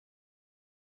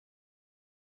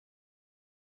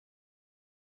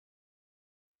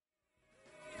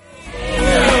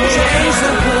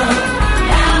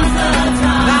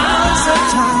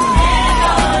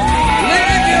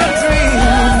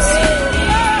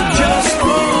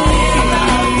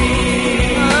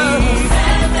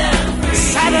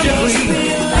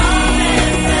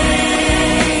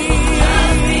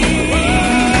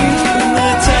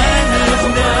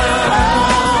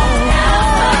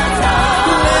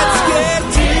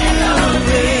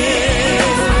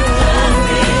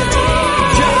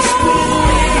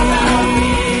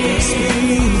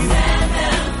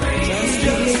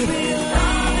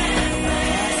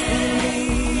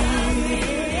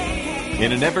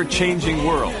ever-changing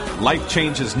world, Life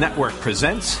Changes Network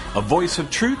presents a voice of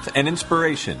truth and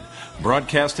inspiration,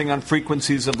 broadcasting on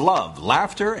frequencies of love,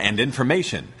 laughter, and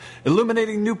information,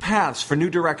 illuminating new paths for new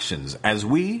directions as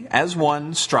we, as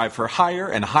one, strive for higher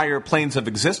and higher planes of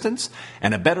existence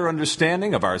and a better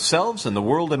understanding of ourselves and the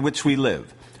world in which we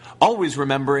live. Always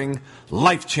remembering,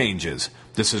 life changes.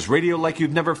 This is radio like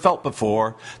you've never felt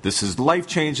before. This is Life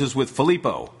Changes with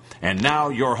Filippo. And now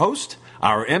your host,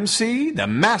 our MC, the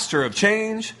master of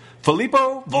change,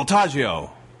 Filippo Voltaggio.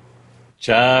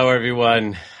 Ciao,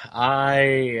 everyone. I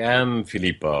am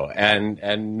Filippo,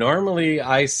 and normally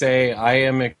I say I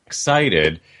am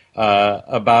excited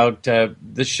about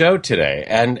the show today,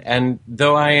 and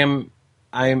though I'm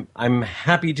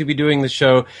happy to be doing the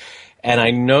show. And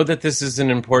I know that this is an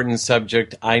important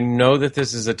subject. I know that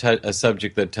this is a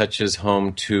subject that touches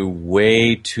home to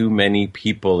way too many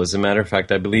people. As a matter of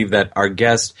fact, I believe that our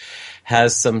guest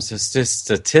has some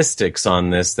statistics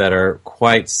on this that are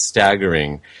quite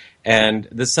staggering. And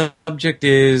the subject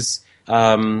is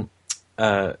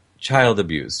child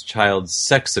abuse, child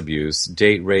sex abuse,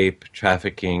 date rape,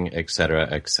 trafficking, etc.,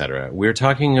 etc. We're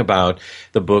talking about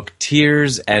the book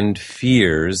Tears and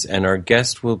Fears, and our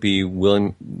guest will be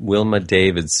Wilma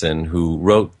Davidson, who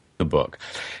wrote the book.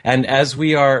 And as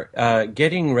we are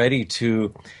getting ready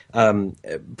to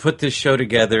put this show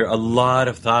together, a lot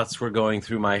of thoughts were going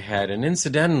through my head. And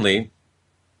incidentally,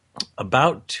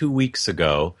 about 2 weeks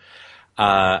ago,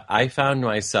 I found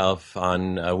myself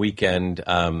on a weekend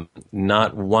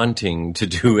not wanting to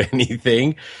do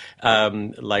anything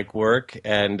like work,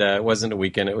 and it wasn't a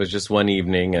weekend, it was just one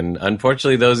evening, and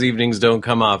unfortunately those evenings don't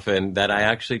come often, that I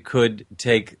actually could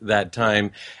take that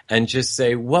time and just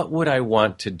say, what would I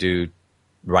want to do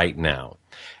right now?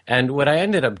 And what I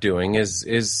ended up doing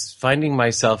is finding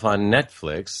myself on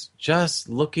Netflix just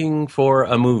looking for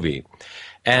a movie.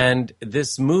 And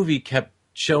this movie kept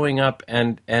showing up,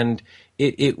 and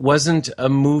it wasn't a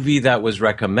movie that was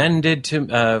recommended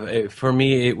to for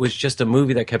me. It was just a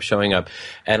movie that kept showing up,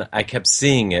 and I kept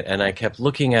seeing it, and I kept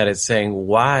looking at it saying,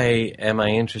 why am I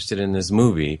interested in this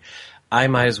movie? I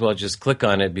might as well just click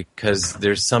on it because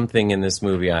there's something in this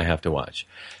movie I have to watch.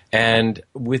 And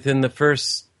within the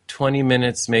first 20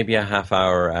 minutes, maybe a half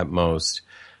hour at most,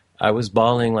 I was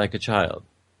bawling like a child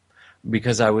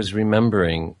because I was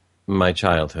remembering my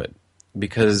childhood,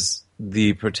 because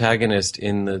the protagonist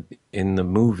in the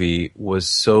movie was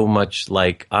so much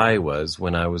like I was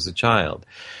when I was a child.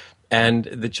 And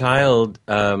the child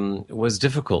was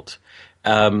difficult.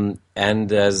 And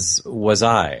as was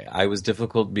I. I was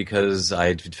difficult because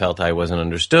I felt I wasn't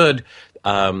understood.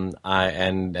 And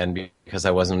because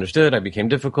I wasn't understood, I became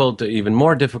difficult, even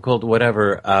more difficult,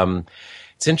 whatever.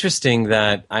 It's interesting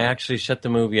that I actually shut the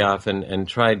movie off and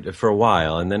tried for a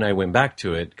while, and then I went back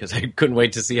to it because I couldn't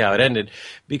wait to see how it ended,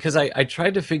 because I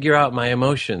tried to figure out my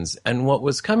emotions. And what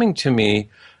was coming to me,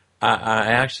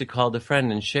 I actually called a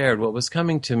friend and shared, what was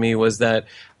coming to me was that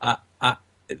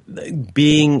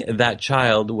being that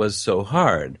child was so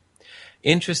hard.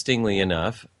 Interestingly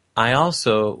enough, I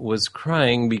also was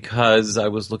crying because I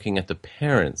was looking at the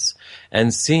parents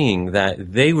and seeing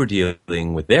that they were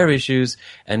dealing with their issues,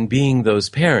 and being those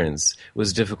parents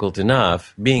was difficult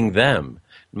enough, being them,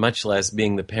 much less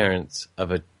being the parents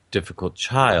of a difficult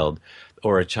child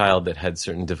or a child that had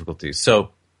certain difficulties. So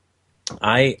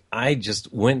I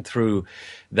just went through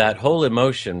that whole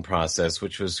emotion process,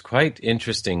 which was quite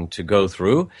interesting to go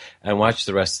through, and watch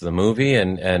the rest of the movie,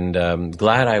 and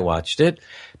glad I watched it.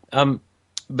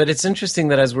 But it's interesting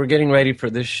that as we're getting ready for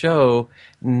this show,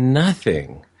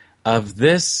 nothing of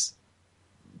this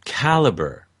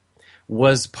caliber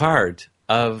was part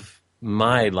of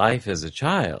my life as a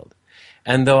child.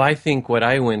 And though I think what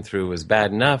I went through was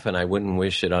bad enough, and I wouldn't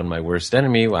wish it on my worst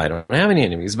enemy, well, I don't have any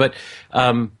enemies, but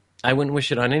I wouldn't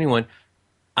wish it on anyone,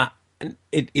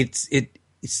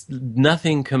 it's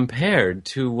nothing compared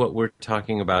to what we're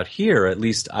talking about here. At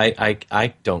least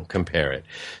I don't compare it.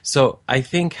 So I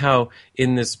think how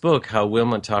in this book, how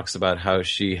Wilma talks about how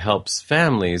she helps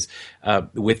families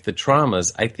with the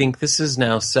traumas, I think this is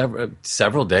now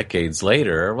several decades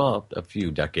later, well, a few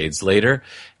decades later,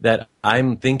 that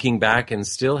I'm thinking back and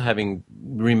still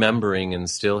remembering and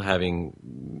still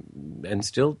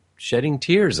shedding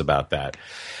tears about that.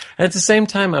 At the same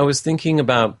time, I was thinking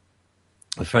about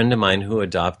a friend of mine who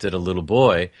adopted a little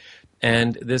boy,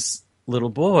 and this little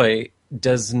boy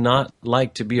does not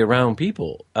like to be around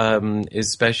people,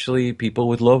 especially people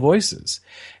with low voices,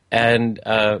 and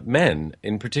men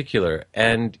in particular.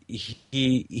 And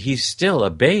he's still a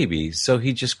baby, so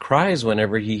he just cries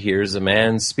whenever he hears a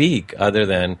man speak other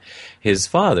than his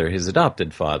father, his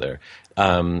adopted father,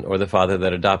 or the father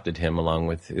that adopted him along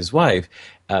with his wife.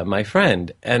 my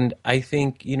friend. And I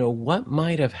think, what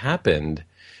might have happened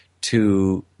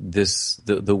to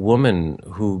the woman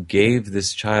who gave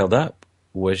this child up?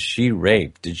 Was she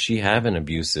raped? Did she have an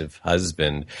abusive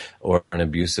husband or an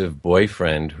abusive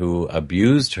boyfriend who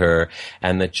abused her,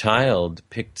 and the child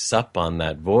picked up on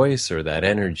that voice or that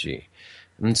energy?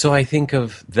 And so I think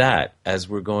of that as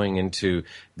we're going into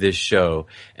this show.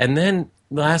 And then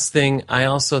last thing, I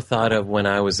also thought of when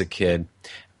I was a kid,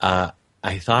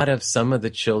 I thought of some of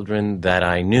the children that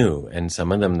I knew and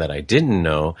some of them that I didn't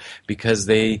know because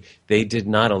they did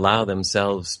not allow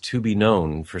themselves to be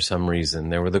known for some reason.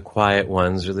 There were the quiet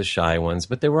ones or the shy ones,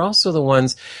 but there were also the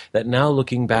ones that now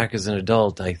looking back as an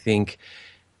adult, I think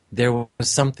there was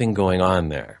something going on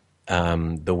there.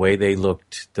 The way they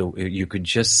looked, you could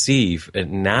just see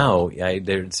now.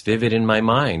 It's vivid in my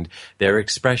mind. Their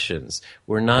expressions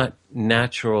were not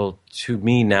natural to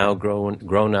me now,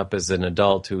 grown up as an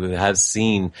adult who has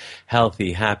seen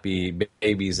healthy, happy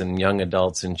babies and young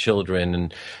adults and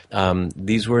children. And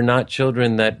these were not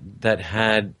children that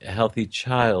had healthy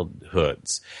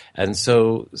childhoods, and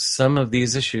so some of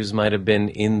these issues might have been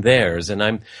in theirs. And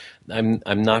I'm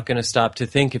not going to stop to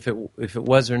think if it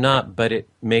was or not, but it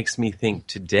makes me think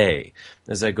today,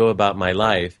 as I go about my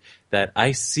life, that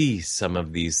I see some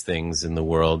of these things in the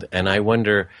world, and I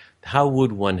wonder, how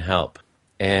would one help?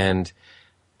 And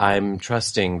I'm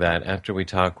trusting that after we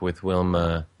talk with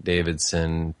Wilma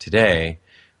Davidson today,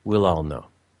 we'll all know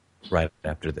right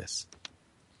after this.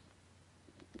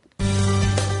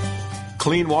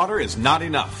 Clean water is not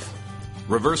enough.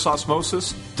 Reverse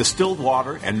osmosis, distilled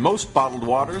water, and most bottled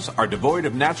waters are devoid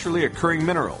of naturally occurring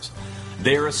minerals.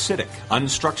 They are acidic,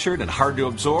 unstructured, and hard to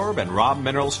absorb and rob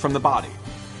minerals from the body.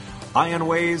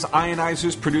 IonWay's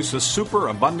ionizers produce a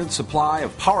superabundant supply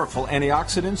of powerful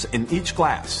antioxidants in each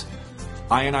glass.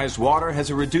 Ionized water has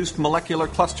a reduced molecular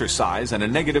cluster size and a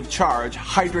negative charge,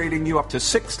 hydrating you up to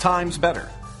 6 times better.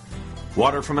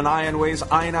 Water from an IonWay's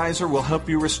ionizer will help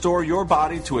you restore your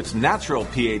body to its natural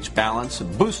pH balance,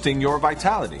 boosting your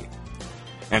vitality.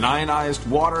 And ionized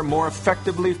water more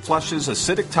effectively flushes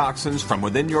acidic toxins from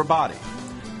within your body.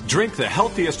 Drink the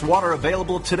healthiest water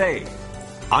available today.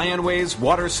 IonWay's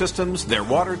water systems, their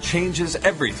water changes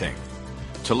everything.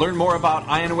 To learn more about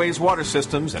IonWay's water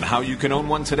systems and how you can own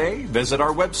one today, visit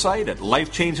our website at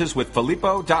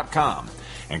lifechangeswithfilippo.com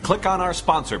and click on our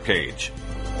sponsor page.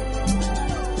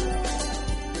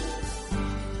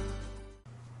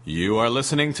 You are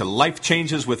listening to Life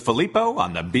Changes with Filippo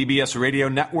on the BBS Radio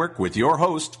Network with your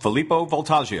host, Filippo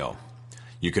Voltaggio.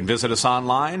 You can visit us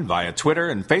online via Twitter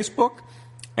and Facebook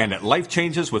and at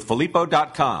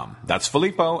lifechangeswithfilippo.com. That's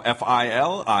Filippo,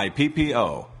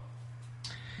 Filippo.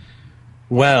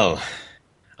 Well,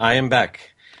 I am back.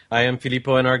 I am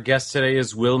Filippo, and our guest today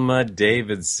is Wilma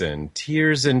Davidson.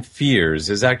 Tears and Fears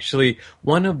is actually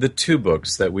one of the 2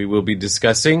 books that we will be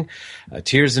discussing.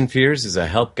 Tears and Fears is a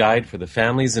help guide for the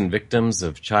families and victims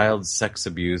of child sex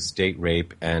abuse, date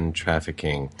rape, and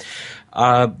trafficking.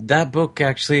 That book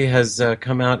actually has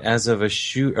come out as of a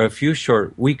few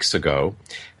short weeks ago.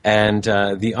 And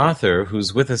the author,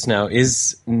 who's with us now,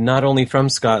 is not only from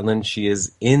Scotland, she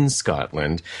is in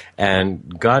Scotland.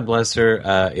 And God bless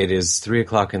her, it is 3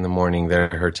 o'clock in the morning there,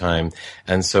 her time.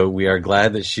 And so we are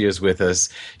glad that she is with us.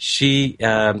 She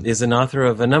is an author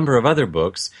of a number of other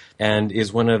books and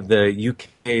is one of the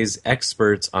UK's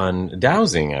experts on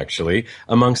dowsing, actually,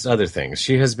 amongst other things.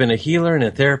 She has been a healer and a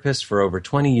therapist for over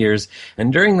 20 years,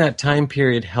 and during that time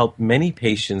period helped many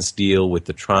patients deal with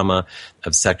the trauma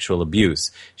of sexual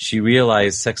abuse. She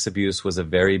realized sex abuse was a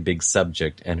very big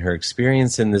subject, and her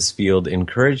experience in this field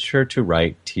encouraged her to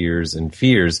write Tears and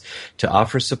Fears to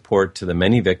offer support to the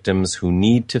many victims who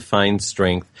need to find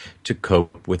strength to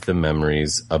cope with the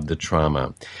memories of the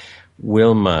trauma.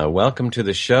 Wilma, welcome to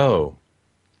the show.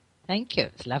 Thank you.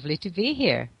 It's lovely to be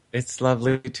here. It's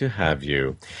lovely to have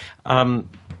you.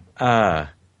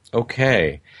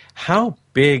 Okay. How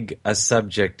big a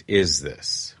subject is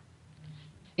this?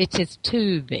 It is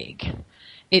too big.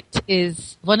 It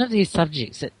is one of these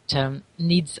subjects that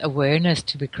needs awareness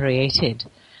to be created.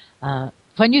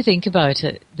 When you think about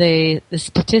it, the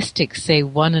statistics say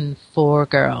 1 in 4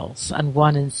 girls and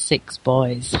 1 in 6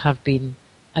 boys have been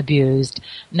abused.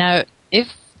 Now,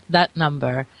 if that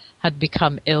number had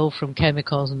become ill from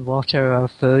chemicals in water or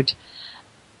food,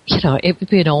 it would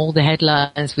be in all the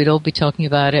headlines, we'd all be talking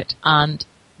about it, and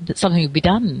something would be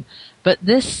done. But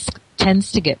this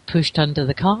tends to get pushed under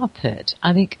the carpet.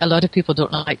 I think a lot of people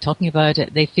don't like talking about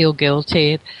it. They feel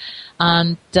guilty.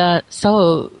 And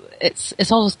so it's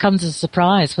always comes as a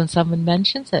surprise when someone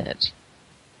mentions it.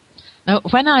 Now,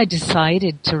 when I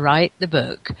decided to write the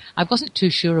book, I wasn't too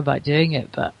sure about doing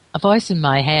it, but a voice in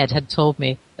my head had told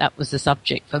me that was the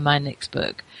subject for my next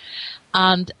book.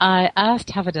 And I asked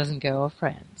half a dozen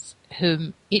girlfriends,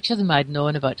 whom each of them I'd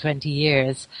known about 20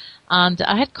 years. And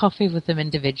I had coffee with them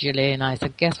individually, and I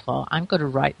said, guess what? I'm going to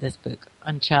write this book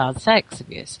on child sex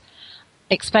abuse.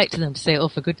 Expecting them to say, oh,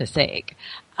 for goodness sake.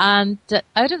 And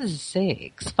out of the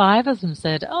 6, 5 of them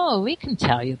said, oh, we can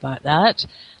tell you about that.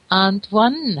 And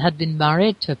one had been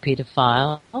married to a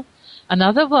paedophile.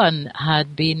 Another one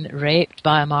had been raped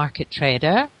by a market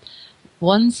trader.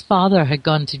 One's father had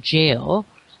gone to jail.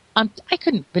 And I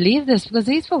couldn't believe this because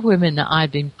these were women that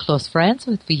I'd been close friends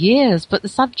with for years, but the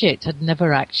subject had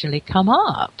never actually come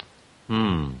up.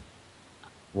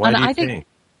 Why do you think?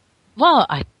 Well,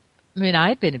 I mean,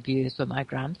 I'd been abused by my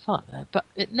grandfather, but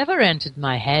it never entered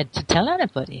my head to tell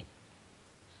anybody.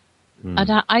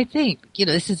 And I think,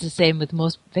 this is the same with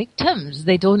most victims.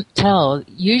 They don't tell.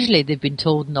 Usually they've been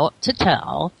told not to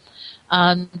tell.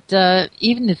 And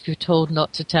even if you're told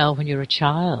not to tell when you're a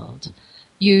child,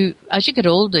 as you get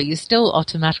older, you still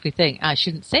automatically think, I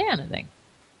shouldn't say anything.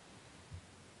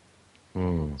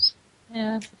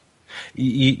 Yeah.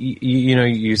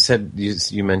 You said,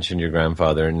 you mentioned your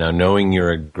grandfather, and now knowing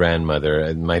you're a grandmother,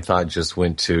 and my thought just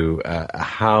went to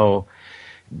how,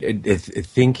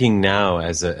 thinking now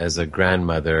as a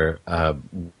grandmother,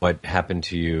 what happened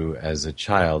to you as a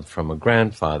child from a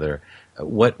grandfather,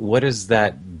 what does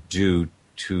that do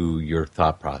to your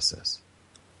thought process?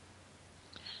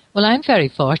 Well, I'm very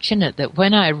fortunate that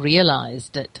when I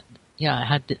realized that, I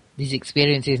had these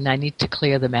experiences and I need to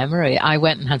clear the memory, I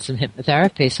went and had some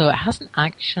hypnotherapy, so it hasn't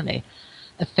actually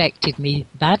affected me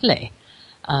badly.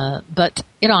 But,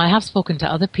 I have spoken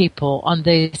to other people, and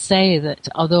they say that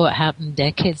although it happened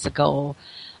decades ago,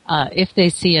 if they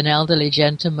see an elderly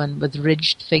gentleman with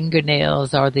ridged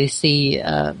fingernails, or they see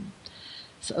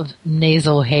sort of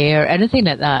nasal hair, anything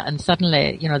like that, and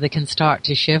suddenly, they can start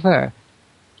to shiver.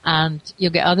 And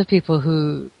you'll get other people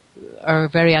who are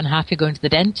very unhappy going to the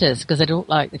dentist because they don't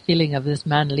like the feeling of this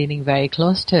man leaning very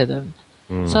close to them.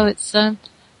 So it's, it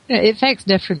affects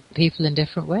different people in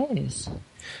different ways.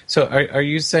 So are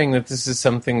you saying that this is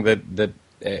something that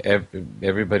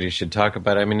everybody should talk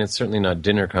about? I mean, it's certainly not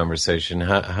dinner conversation.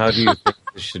 How do you think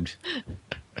this should...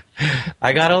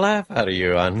 I got a laugh out of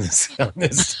you on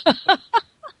this.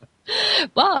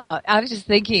 Well, I was just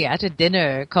thinking at a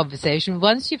dinner conversation,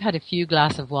 once you've had a few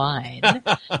glasses of wine,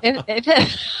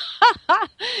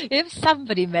 if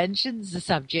somebody mentions the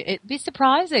subject, it'd be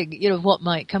surprising, what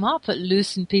might come up. It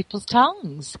loosen people's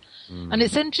tongues. And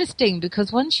it's interesting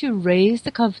because once you raise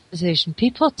the conversation,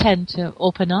 people tend to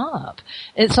open up.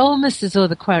 It's almost as though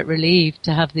they're quite relieved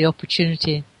to have the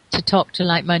opportunity to talk to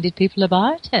like-minded people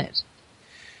about it.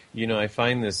 I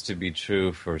find this to be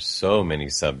true for so many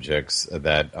subjects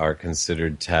that are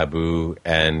considered taboo,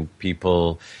 and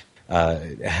people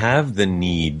have the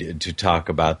need to talk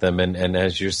about them. And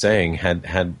as you're saying,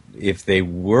 if they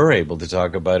were able to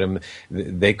talk about them,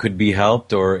 they could be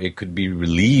helped, or it could be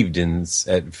relieved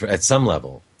at some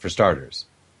level, for starters.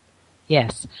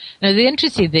 Yes. Now, the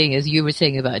interesting thing is you were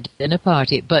saying about a dinner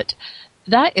party, but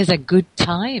that is a good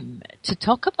time to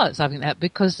talk about something like that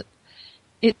because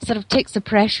it sort of takes the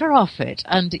pressure off it,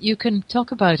 and you can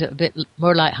talk about it a bit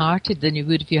more light-hearted than you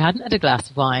would if you hadn't had a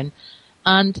glass of wine,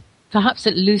 and perhaps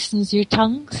it loosens your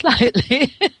tongue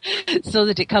slightly so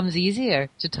that it comes easier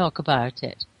to talk about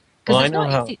it. Well, I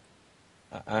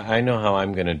know how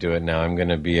I'm going to do it now. I'm going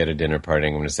to be at a dinner party,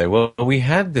 and I'm going to say, well, we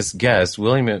had this guest,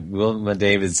 Wilma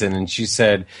Davidson, and she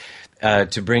said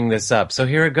to bring this up. So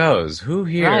here it goes. Who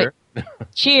here? Right.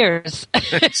 Cheers.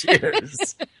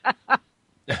 Cheers.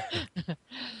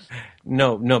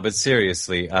 No, but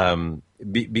seriously,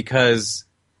 because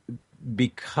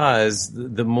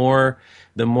the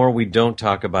more we don't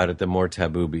talk about it, the more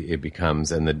taboo it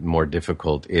becomes, and the more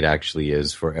difficult it actually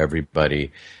is for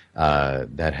everybody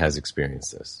that has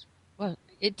experienced this. Well,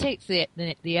 it takes the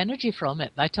energy from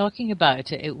it. By talking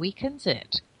about it, it weakens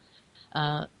it.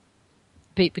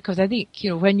 Because I think,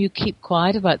 when you keep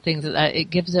quiet about things like that, it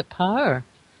gives it power.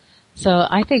 So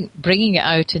I think bringing it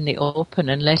out in the open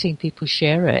and letting people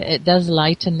share it, it does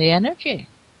lighten the energy.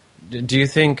 Do you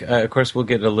think, of course we'll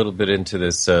get a little bit into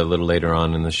this a little later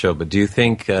on in the show, but do you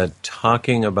think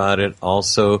talking about it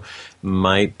also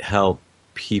might help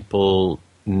people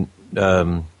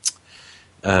that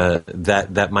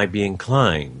might be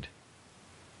inclined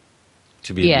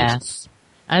to be Yes. abused?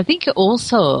 I think it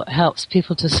also helps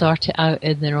people to sort it out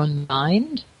in their own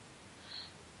mind.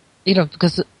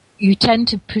 Because you tend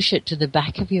to push it to the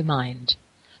back of your mind.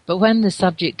 But when the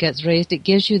subject gets raised, it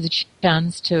gives you the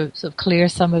chance to sort of clear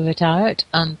some of it out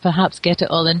and perhaps get it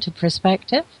all into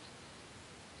perspective.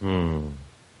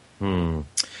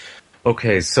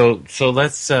 Okay, so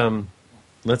let's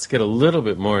get a little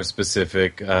bit more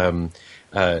specific.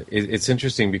 It's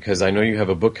interesting because I know you have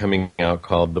a book coming out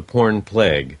called The Porn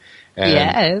Plague, and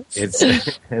Yes. it's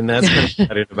and that's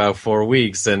coming out in about 4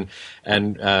 weeks, and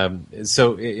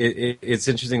so it's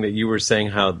interesting that you were saying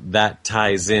how that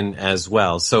ties in as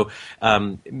well. So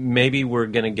maybe we're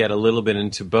going to get a little bit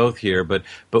into both here, but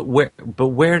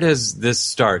where does this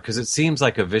start? Because it seems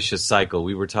like a vicious cycle.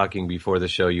 We were talking before the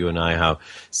show, you and I, how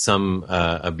some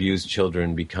abused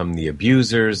children become the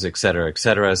abusers, et cetera, et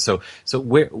cetera. So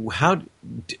how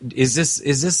is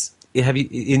this? Have you,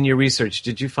 in your research,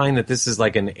 did you find that this is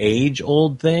like an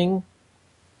age-old thing?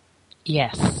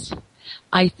 Yes.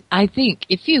 I think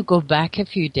if you go back a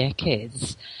few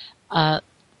decades,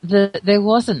 there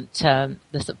wasn't the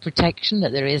sort of protection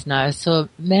that there is now. So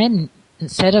men,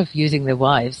 instead of using their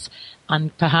wives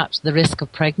and perhaps the risk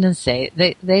of pregnancy,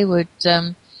 they would,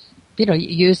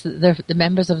 use the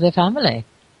members of their family.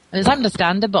 And it's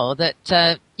understandable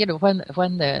that,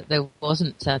 when there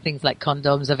wasn't things like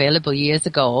condoms available years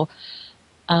ago,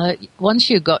 once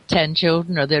you got 10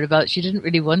 children or thereabouts, you didn't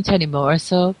really want any more.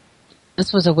 So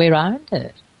this was a way around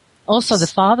it. Also, the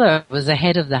father was the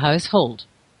head of the household,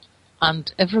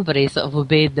 and everybody sort of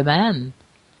obeyed the man.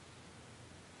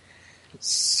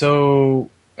 So,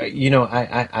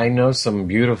 I know some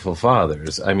beautiful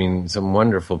fathers. I mean, some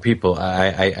wonderful people.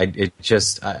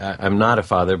 I'm not a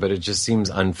father, but it just seems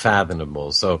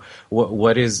unfathomable. So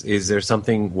was there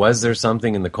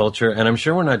something in the culture? And I'm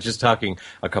sure we're not just talking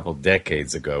a couple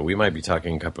decades ago. We might be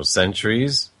talking a couple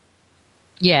centuries.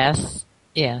 Yes.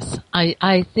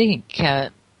 I think,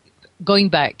 going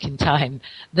back in time,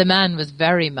 the man was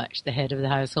very much the head of the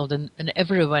household, and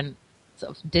everyone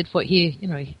sort of did what he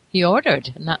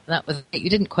ordered, and that was it. You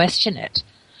didn't question it.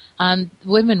 And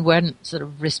women weren't sort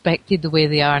of respected the way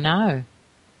they are now.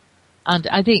 And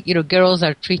I think, girls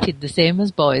are treated the same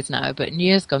as boys now, but in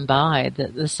years gone by,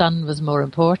 the son was more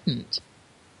important.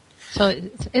 So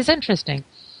it's interesting.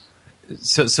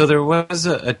 So there was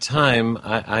a time,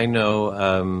 I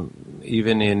know,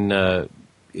 even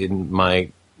in my,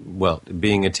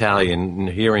 being Italian and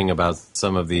hearing about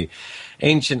some of the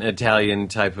ancient Italian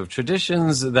type of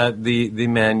traditions, that the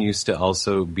man used to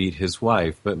also beat his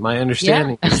wife. But my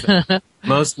understanding is that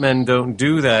most men don't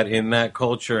do that in that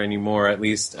culture anymore, at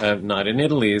least not in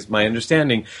Italy, is my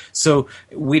understanding. So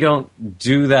we don't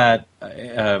do that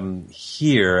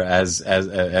here as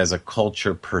a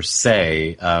culture per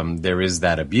se. There is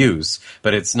that abuse,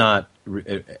 but it's not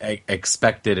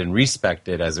expected and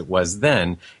respected as it was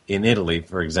then in Italy,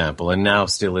 for example, and now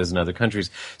still is in other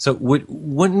countries. So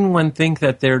wouldn't one think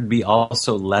that there'd be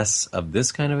also less of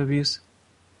this kind of abuse?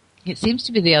 It seems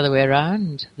to be the other way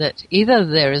around, that either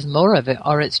there is more of it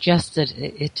or it's just that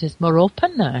it is more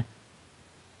open now.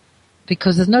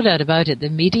 Because there's no doubt about it, the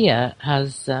media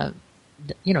has,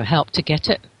 helped to get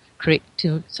it,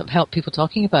 to sort of help people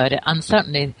talking about it. And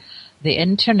certainly the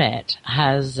internet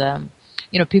has,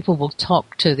 people will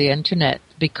talk to the internet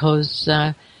because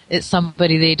it's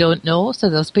somebody they don't know, so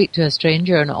they'll speak to a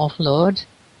stranger and offload.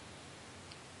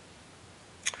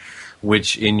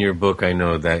 Which in your book, I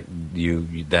know that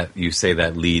you say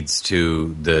that leads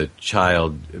to the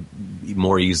child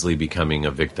more easily becoming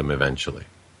a victim eventually.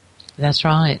 That's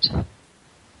right.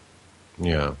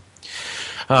 Yeah.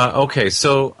 Okay,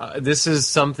 so this is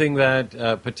something that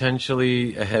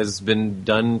potentially has been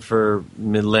done for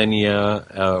millennia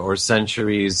or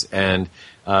centuries, and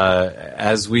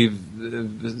as we've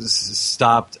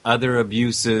stopped other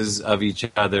abuses of each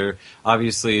other,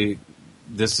 obviously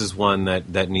this is one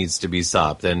that needs to be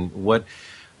stopped. And what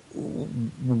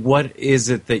is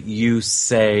it that you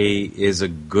say is a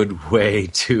good way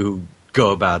to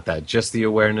go about that? Just the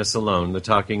awareness alone, the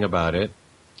talking about it?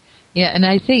 Yeah, and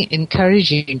I think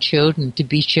encouraging children to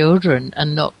be children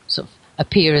and not sort of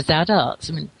appear as adults.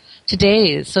 I mean,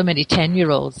 today so many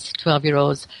 10-year-olds,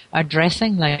 12-year-olds are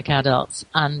dressing like adults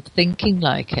and thinking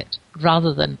like it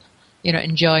rather than,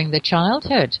 enjoying their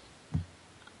childhood.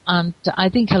 And I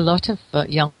think a lot of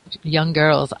young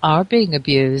girls are being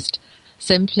abused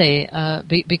simply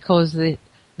because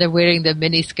they're wearing their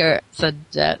mini skirts and,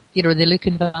 they look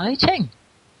inviting.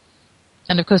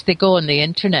 And of course they go on the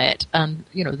internet and,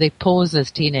 they pose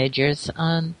as teenagers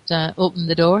and open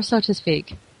the door, so to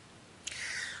speak.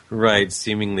 Right,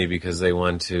 seemingly because they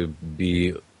want to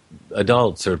be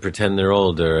adults or pretend they're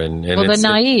older. And they're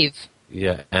naive.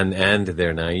 Yeah, and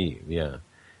they're naive, yeah.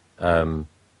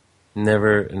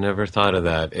 Never thought of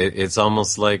that. It's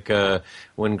almost like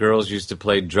when girls used to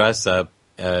play dress up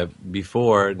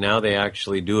before, now they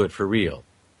actually do it for real.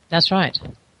 That's right.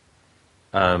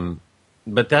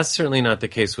 But that's certainly not the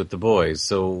case with the boys.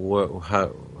 So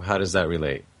how does that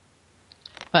relate?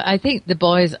 But I think the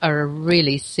boys are a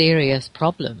really serious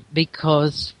problem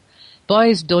because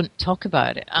boys don't talk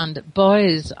about it, and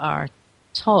boys are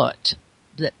taught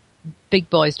that big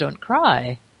boys don't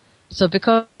cry. So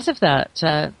because of that,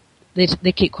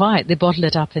 they keep quiet. They bottle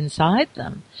it up inside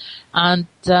them. And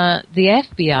the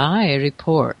FBI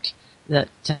report that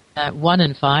 1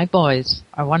 in 5 boys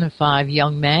or 1 in 5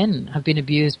 young men have been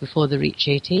abused before they reach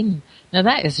 18. Now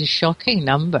that is a shocking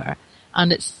number,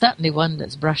 and it's certainly one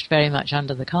that's brushed very much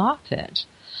under the carpet.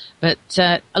 But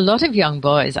a lot of young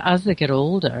boys, as they get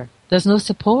older, there's no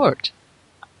support.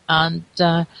 And,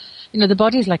 the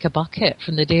body's like a bucket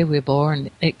from the day we're born.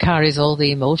 It carries all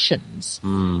the emotions.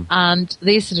 And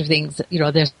these sort of things,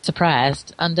 they're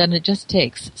suppressed, and then it just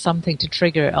takes something to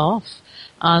trigger it off.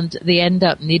 And they end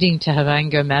up needing to have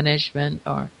anger management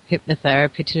or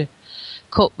hypnotherapy to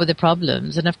cope with the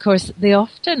problems. And of course, they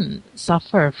often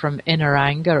suffer from inner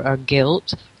anger or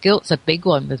guilt. Guilt's a big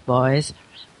one with boys.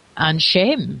 And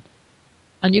shame.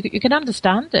 And you can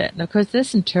understand it. And of course,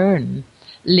 this in turn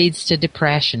leads to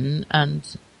depression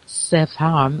and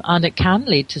self-harm, and it can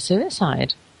lead to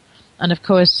suicide. And of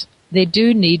course, they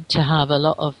do need to have a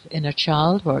lot of inner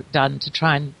child work done to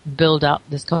try and build up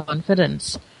this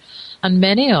confidence. And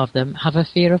many of them have a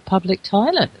fear of public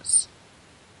toilets.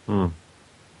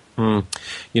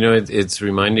 It's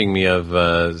reminding me of,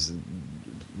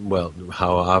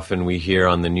 how often we hear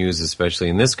on the news, especially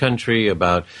in this country,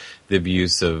 about the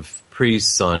abuse of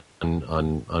priests on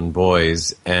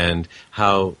boys, and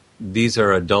how these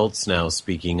are adults now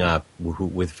speaking up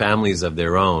with families of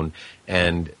their own.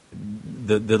 And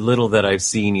the little that I've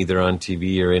seen either on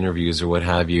TV or interviews or what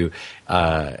have you,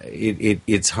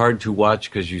 it's hard to watch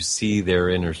because you see their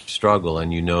inner struggle,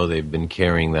 and they've been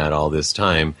carrying that all this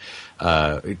time,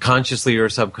 consciously or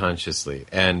subconsciously.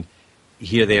 And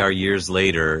here they are years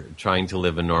later trying to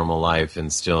live a normal life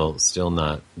and still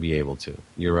not be able to.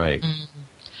 You're right. Mm-hmm.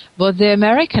 Well, the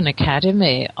American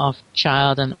Academy of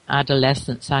Child and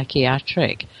Adolescent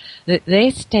Psychiatric,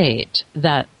 they state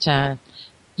that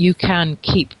you can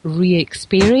keep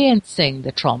re-experiencing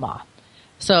the trauma.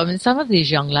 So, some of these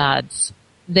young lads,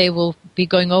 they will be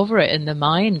going over it in the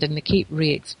mind and they keep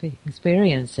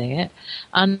re-experiencing it.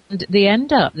 And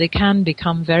they can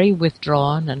become very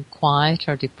withdrawn and quiet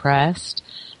or depressed.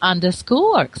 And the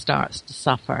schoolwork starts to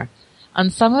suffer.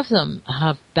 And some of them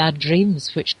have bad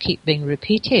dreams which keep being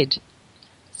repeated.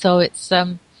 So it's,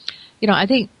 I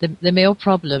think the male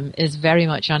problem is very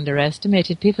much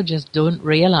underestimated. People just don't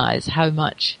realize how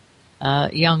much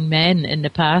young men in the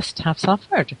past have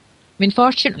suffered.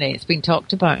 Fortunately, it's been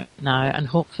talked about now, and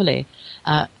hopefully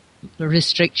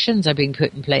restrictions are being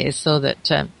put in place so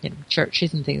that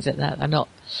churches and things like that are not.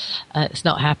 It's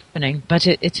not happening, but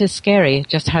it is scary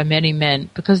just how many men,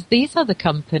 because these are the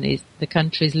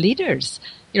country's leaders.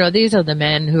 These are the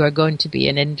men who are going to be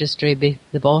in industry, be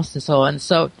the boss and so on.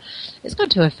 So it's going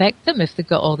to affect them if they've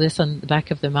got all this on the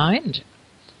back of their mind.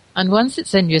 And once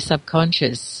it's in your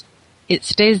subconscious, it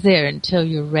stays there until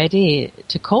you're ready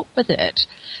to cope with it.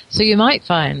 So you might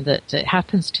find that it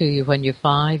happens to you when you're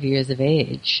 5 years of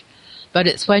age, but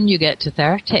it's when you get to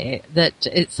 30 that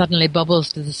it suddenly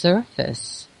bubbles to the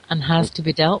surface and has to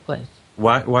be dealt with.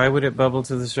 Why would it bubble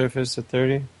to the surface at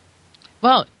 30?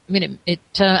 Well,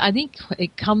 I think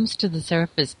it comes to the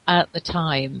surface at the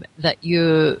time that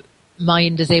your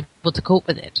mind is able to cope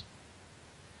with it.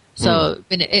 So,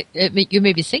 you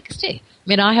may be 60.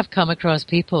 I have come across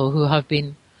people who have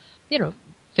been,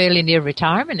 fairly near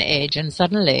retirement age, and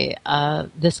suddenly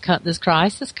this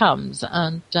crisis comes,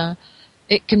 and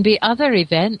it can be other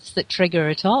events that trigger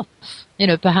it off.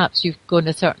 Perhaps you go in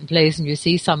a certain place and you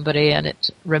see somebody and it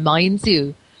reminds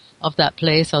you of that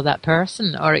place or that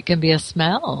person, or it can be a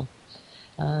smell.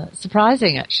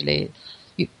 Surprising, actually.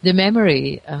 The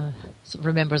memory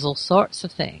remembers all sorts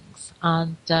of things,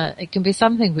 and it can be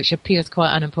something which appears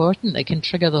quite unimportant. It can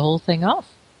trigger the whole thing off.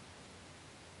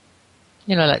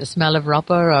 Like the smell of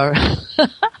rubber or...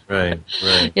 Right.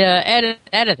 Yeah,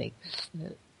 anything.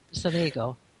 So there you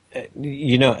go.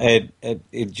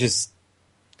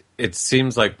 It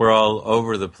seems like we're all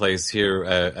over the place here,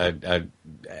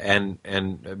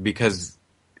 and because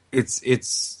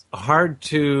it's hard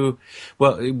to,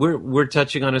 we're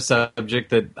touching on a subject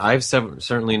that I've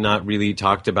certainly not really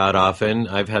talked about often.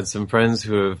 I've had some friends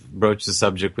who have broached the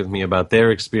subject with me about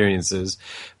their experiences,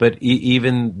 but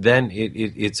even then,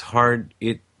 it's hard.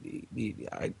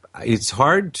 It's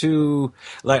hard to,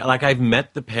 like I've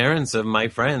met the parents of my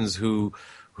friends who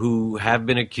have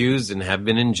been accused and have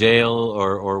been in jail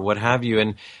or what have you,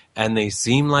 and and they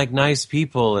seem like nice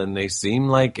people, and they seem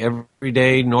like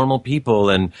everyday normal people,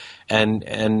 and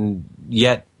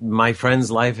yet my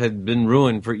friend's life had been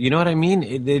ruined for, you know what I mean?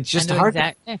 It's just hard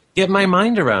to get my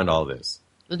mind around all this.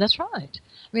 Well, that's right.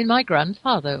 I mean, my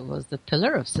grandfather was the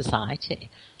pillar of society.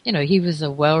 You know, he was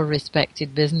a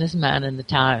well-respected businessman in the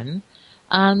town,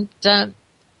 and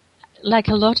like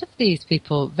a lot of these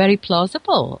people, very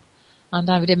plausible. And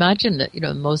I would imagine that, you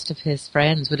know, most of his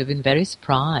friends would have been very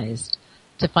surprised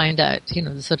to find out, you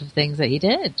know, the sort of things that he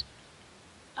did.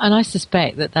 And I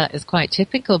suspect that that is quite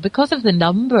typical. Because of the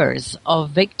numbers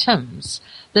of victims,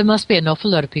 there must be an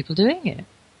awful lot of people doing it.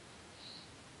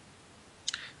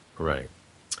 Right.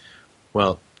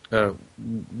 Well,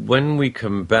 when we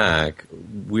come back,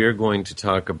 we're going to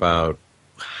talk about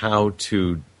how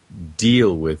to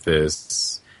deal with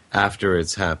this after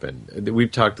it's happened.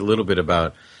 We've talked a little bit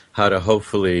about how to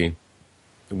hopefully,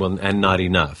 well, and not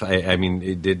enough. I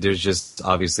mean, there's just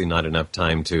obviously not enough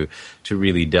time to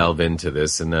really delve into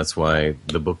this, and that's why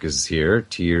the book is here,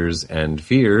 Tears and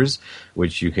Fears,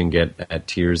 which you can get at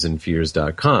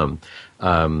tearsandfears.com.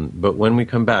 But when we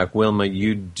come back, Wilma,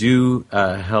 you do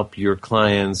help your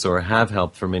clients, or have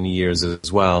helped for many years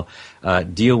as well,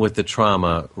 deal with the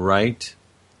trauma, right?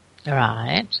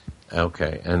 Right.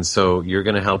 Okay, and so you're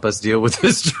going to help us deal with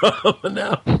this trauma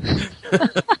now.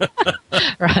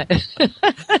 Right.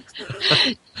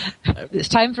 It's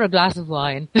time for a glass of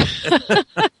wine.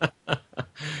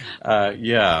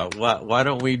 Yeah, why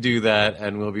don't we do that,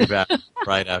 and we'll be back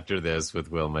right after this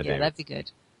with Wilma Davidson. Yeah, that'd be good.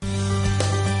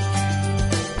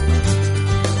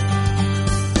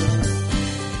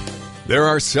 There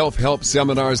are self-help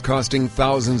seminars costing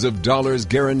thousands of dollars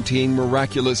guaranteeing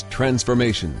miraculous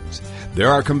transformations. There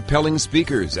are compelling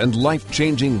speakers and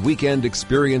life-changing weekend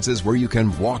experiences where you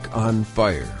can walk on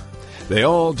fire. They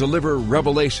all deliver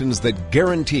revelations that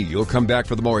guarantee you'll come back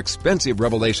for the more expensive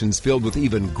revelations filled with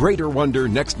even greater wonder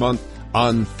next month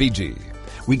on Fiji.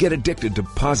 We get addicted to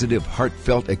positive,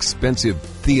 heartfelt, expensive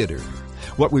theater.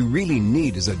 What we really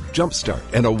need is a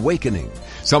jumpstart, an awakening,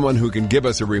 someone who can give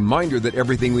us a reminder that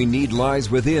everything we need lies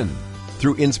within.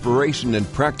 Through inspiration and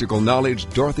practical knowledge,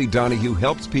 Dorothy Donahue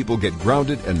helps people get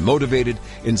grounded and motivated,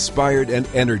 inspired and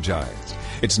energized.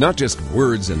 It's not just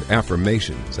words and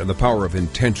affirmations and the power of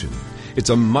intention.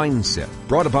 It's a mindset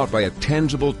brought about by a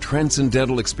tangible,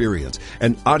 transcendental experience,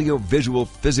 an audio-visual,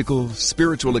 physical,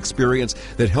 spiritual experience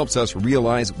that helps us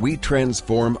realize we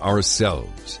transform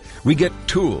ourselves. We get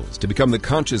tools to become the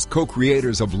conscious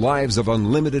co-creators of lives of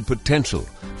unlimited potential.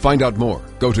 Find out more.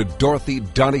 Go to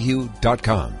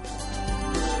DorothyDonahue.com.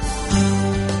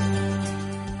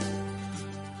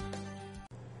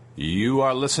 You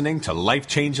are listening to Life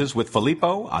Changes with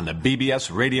Filippo on the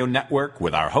BBS Radio Network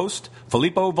with our host,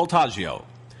 Filippo Voltaggio.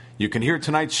 You can hear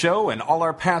tonight's show and all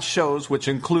our past shows, which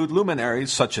include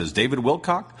luminaries such as David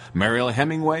Wilcock, Mariel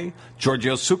Hemingway,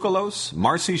 Georgios Tsoukalos,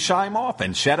 Marcy Shimoff,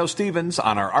 and Shadow Stevens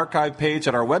on our archive page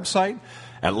at our website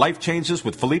at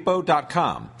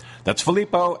lifechangeswithfilippo.com. That's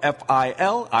Filippo,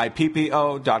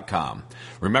 Filippo.com.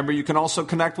 Remember, you can also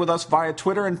connect with us via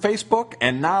Twitter and Facebook,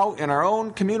 and now in our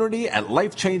own community at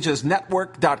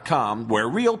lifechangesnetwork.com, where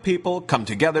real people come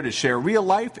together to share real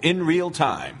life in real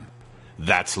time.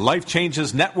 That's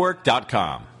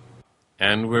lifechangesnetwork.com.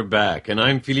 And we're back. And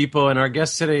I'm Filippo, and our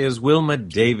guest today is Wilma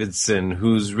Davidson,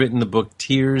 who's written the book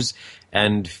Tears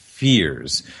and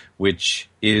Fears, which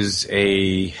is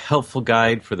a helpful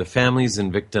guide for the families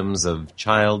and victims of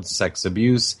child sex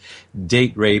abuse,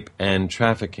 date rape, and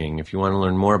trafficking. If you want to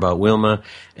learn more about Wilma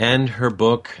and her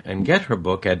book, and get her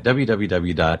book at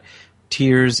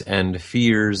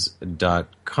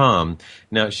www.tearsandfears.com.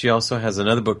 Now, she also has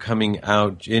another book coming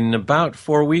out in about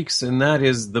 4 weeks, and that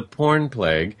is The Porn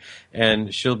Plague,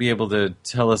 and she'll be able to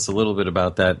tell us a little bit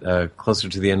about that closer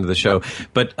to the end of the show.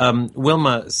 But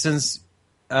Wilma, since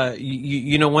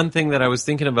you know, one thing that I was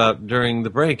thinking about during the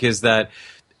break is that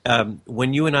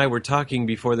when you and I were talking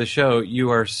before the show, you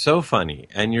are so funny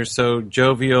and you're so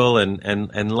jovial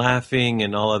and laughing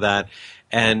and all of that.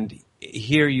 And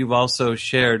here you've also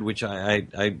shared, which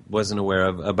I wasn't aware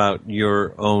of, about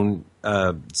your own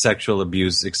sexual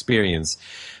abuse experience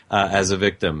as a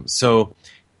victim. So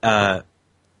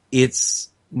it's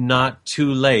not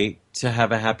too late to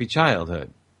have a happy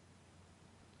childhood.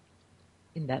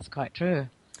 And that's quite true.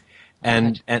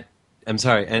 And I'm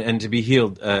sorry, and to be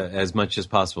healed as much as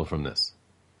possible from this.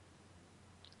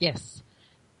 Yes.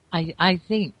 I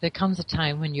think there comes a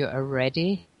time when you are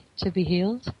ready to be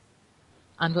healed.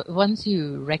 And once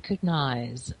you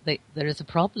recognize that there is a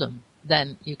problem,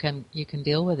 then you can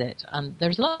deal with it. And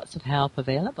there's lots of help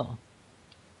available.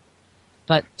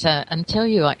 But until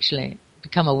you actually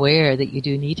become aware that you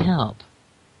do need help,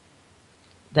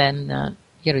 then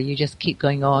you just keep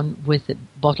going on with it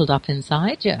bottled up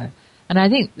inside you. And I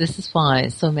think this is why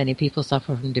so many people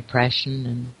suffer from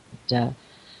depression and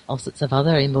all sorts of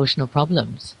other emotional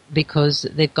problems, because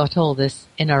they've got all this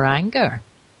inner anger.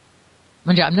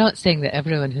 I'm not saying that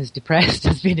everyone who's depressed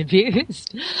has been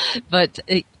abused, but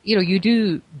you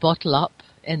do bottle up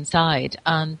inside,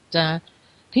 and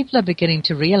people are beginning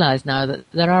to realize now that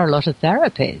there are a lot of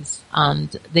therapies,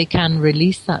 and they can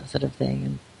release that sort of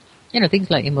thing. And things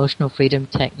like emotional freedom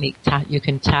technique, you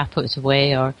can tap it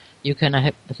away, or you can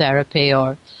have hypnotherapy,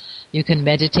 or you can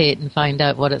meditate and find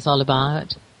out what it's all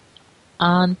about.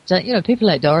 And people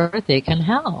like Dorothy can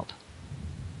help.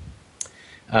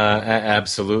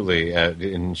 Absolutely,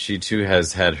 and she too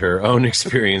has had her own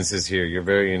experiences here. You're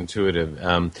very intuitive,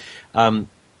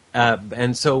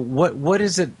 and so what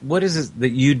is it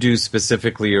that you do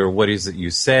specifically, or what is it you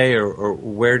say, or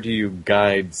where do you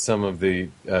guide some of the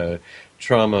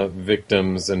trauma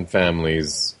victims and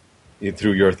families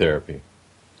through your therapy?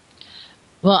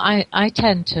 Well, I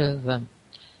tend to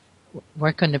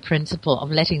work on the principle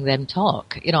of letting them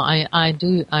talk. I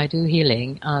do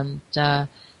healing, and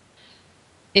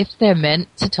if they're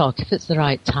meant to talk, if it's the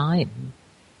right time,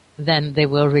 then they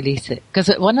will release it.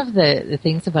 Because one of the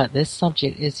things about this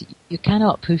subject is you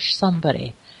cannot push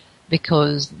somebody,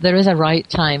 because there is a right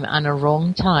time and a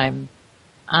wrong time,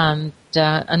 and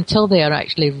until they are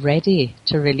actually ready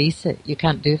to release it, you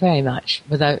can't do very much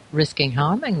without risking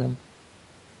harming them.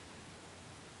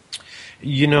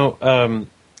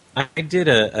 I did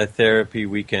a therapy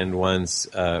weekend once.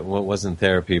 Well, it wasn't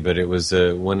therapy, but it was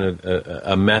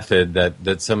a method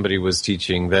that somebody was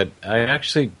teaching that I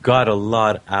actually got a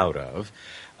lot out of.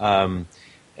 And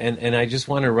I just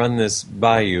want to run this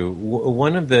by you.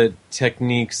 One of the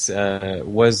techniques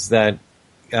was that,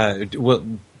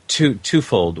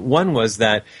 twofold. One was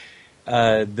that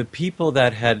the people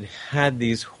that had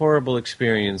these horrible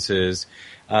experiences,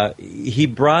 he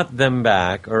brought them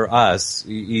back, or us,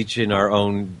 each in our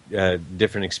own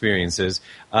different experiences,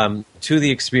 to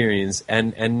the experience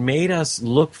and made us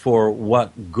look for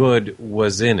what good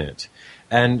was in it.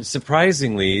 And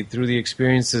surprisingly, through the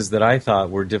experiences that I thought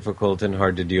were difficult and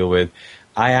hard to deal with,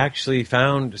 I actually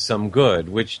found some good,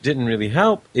 which didn't really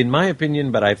help, in my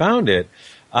opinion, but I found it.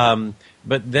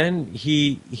 But then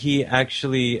he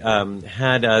actually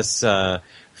had us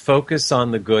focus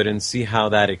on the good and see how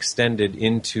that extended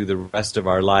into the rest of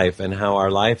our life, and how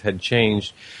our life had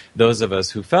changed, those of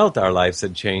us who felt our lives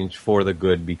had changed for the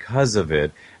good because of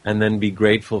it, and then be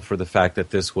grateful for the fact that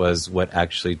this was what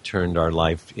actually turned our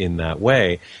life in that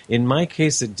way. In my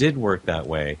case, it did work that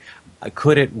way.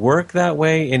 Could it work that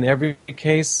way in every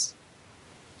case?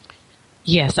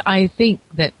 Yes, I think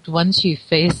that once you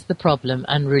face the problem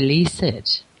and release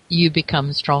it, you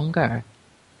become stronger.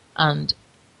 And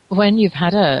when you've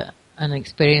had an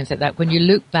experience like that, when you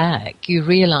look back, you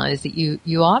realize that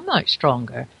you are much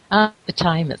stronger. At the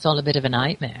time, it's all a bit of a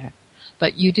nightmare,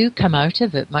 but you do come out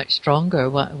of it much stronger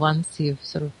once you've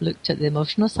sort of looked at the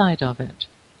emotional side of it.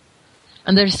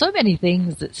 And there's so many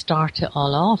things that start it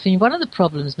all off. And one of the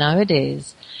problems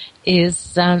nowadays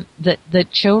is that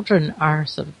children are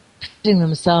sort of putting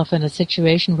themselves in a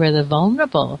situation where they're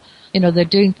vulnerable. They're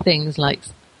doing things like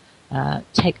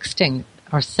texting,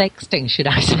 or sexting, should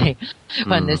I say,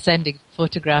 when they're sending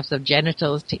photographs of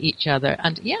genitals to each other.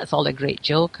 And yeah, it's all a great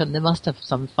joke, and they must have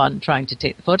some fun trying to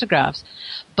take the photographs.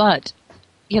 But,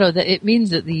 it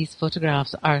means that these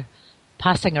photographs are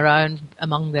passing around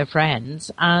among their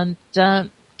friends, and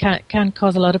can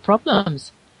cause a lot of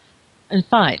problems. In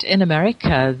fact, in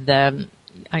America,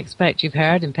 I expect you've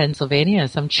heard, in Pennsylvania,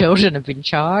 some children have been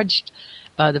charged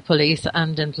by the police,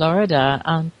 and in Florida,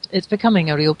 and it's becoming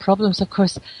a real problem. So, of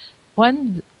course,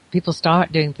 when people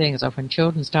start doing things, or when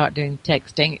children start doing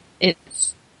texting,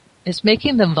 it's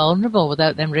making them vulnerable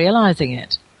without them realizing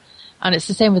it. And it's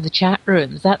the same with the chat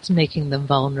rooms. That's making them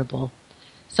vulnerable.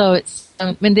 So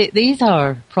these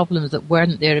are problems that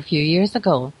weren't there a few years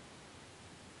ago.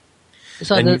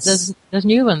 So there's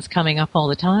new ones coming up all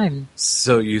the time.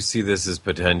 So you see this as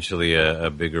potentially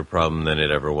a bigger problem than it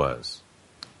ever was?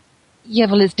 Yeah,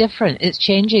 well, it's different. It's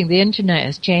changing. The internet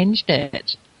has changed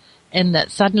it, in that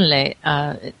suddenly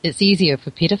it's easier for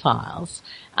pedophiles.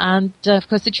 And, of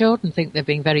course, the children think they're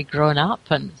being very grown up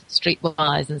and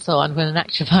streetwise and so on, when in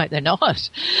actual fact they're not.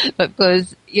 But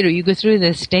because, you go through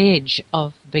this stage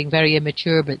of being very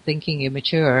immature but thinking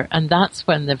immature, and that's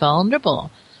when they're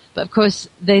vulnerable. But, of course,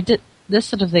 this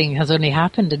sort of thing has only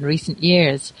happened in recent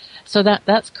years, so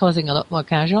that's causing a lot more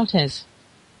casualties.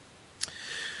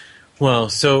 Well,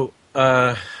 so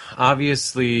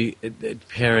obviously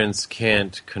parents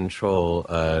can't control,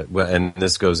 and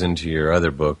this goes into your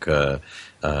other book,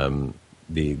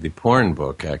 the porn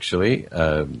book, actually,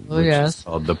 which yes. is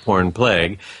called The Porn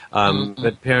Plague.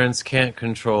 But parents can't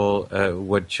control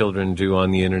what children do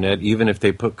on the internet. Even if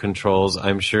they put controls,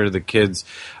 I'm sure the kids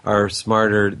are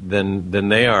smarter than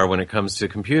they are when it comes to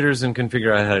computers and can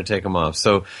figure out how to take them off.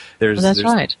 So that's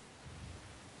right.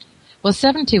 Well,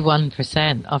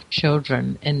 71% of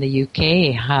children in the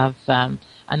UK have an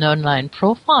online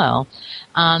profile,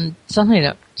 and something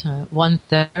like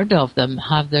 1/3 of them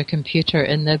have their computer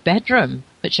in their bedroom,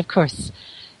 which of course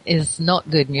is not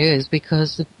good news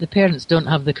because the parents don't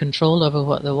have the control over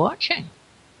what they're watching.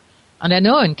 And I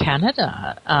know in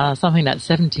Canada, something like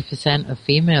 70% of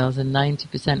females and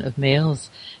 90% of males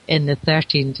in the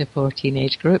 13 to 14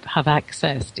 age group have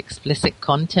accessed explicit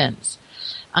contents.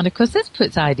 And of course this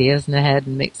puts ideas in their head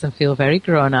and makes them feel very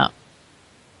grown up.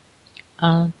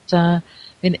 And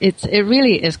it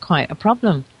really is quite a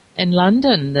problem. In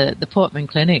London, the Portman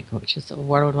Clinic, which is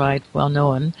worldwide well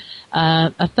known,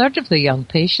 1/3 of the young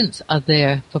patients are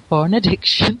there for porn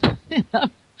addiction.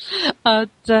 And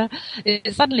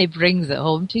it suddenly brings it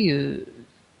home to you,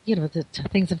 that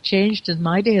things have changed in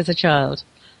my day as a child.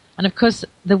 And of course,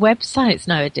 the websites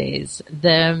nowadays,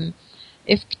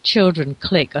 if children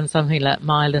click on something like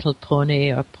My Little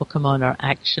Pony or Pokemon or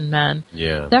Action Man,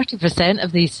 30%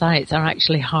 of these sites are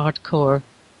actually hardcore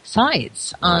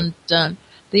sites. Right. And,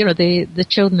 the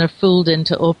children are fooled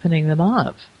into opening them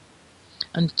up.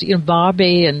 And,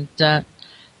 Barbie and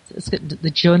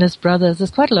the Jonas Brothers,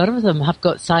 there's quite a lot of them have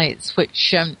got sites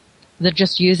which they're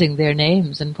just using their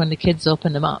names, and when the kids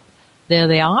open them up, there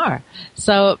they are.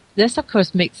 So this, of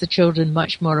course, makes the children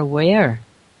much more aware.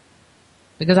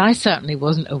 Because I certainly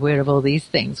wasn't aware of all these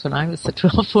things when I was a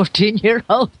 12,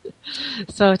 14-year-old.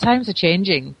 So times are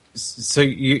changing. So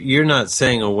you're not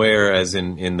saying aware as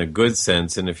in the good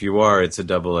sense, and if you are, it's a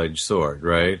double-edged sword,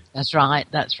 right? That's right.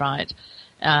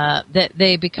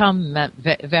 They become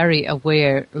very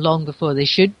aware long before they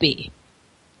should be.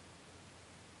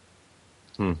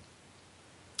 And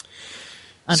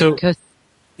so,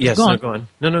 yes, go on.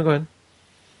 No, go on.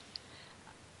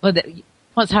 Well,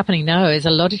 what's happening now is a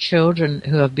lot of children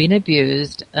who have been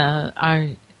abused are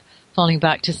falling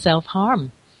back to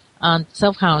self-harm. And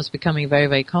self-harm is becoming very,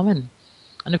 very common.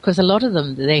 And of course, a lot of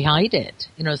them, they hide it,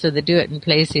 so they do it in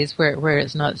places where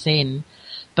it's not seen.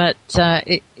 But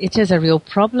it is a real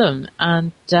problem.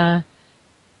 And they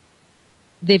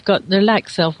lack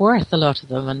self-worth, a lot of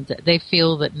them, and they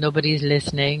feel that nobody's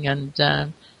listening, and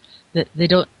that they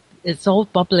don't, it's all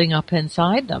bubbling up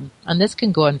inside them. And this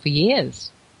can go on for years.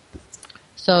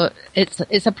 So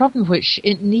it's a problem which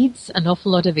it needs an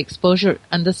awful lot of exposure,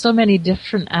 and there's so many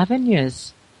different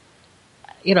avenues.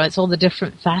 It's all the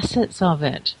different facets of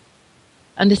it.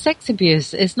 And the sex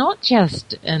abuse is not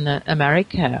just in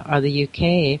America or the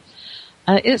UK.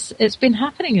 It's been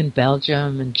happening in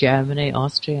Belgium and Germany,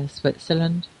 Austria,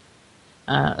 Switzerland,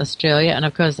 Australia, and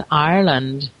of course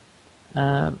Ireland,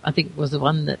 I think was the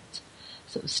one that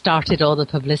sort of started all the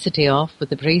publicity off with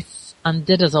the priests and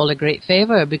did us all a great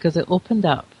favour because it opened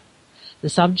up the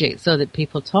subject so that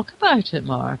people talk about it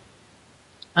more.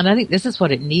 And I think this is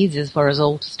what it needs, is for us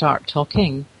all to start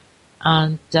talking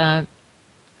and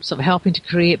sort of helping to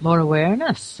create more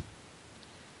awareness.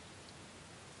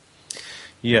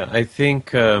 Yeah, I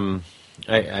think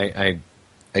I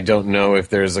don't know if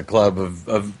there's a club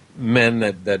of men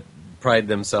that pride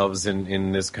themselves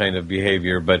in this kind of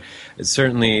behavior, but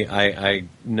certainly I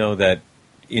know that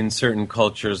in certain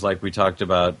cultures, like we talked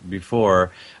about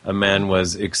before, a man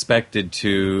was expected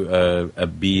to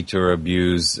beat or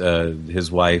abuse his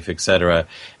wife, etc.,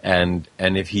 and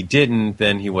if he didn't,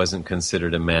 then he wasn't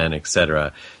considered a man,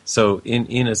 etc. So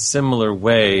in a similar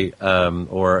way,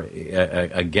 or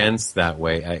against that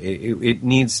way, it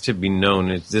needs to be known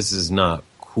that this is not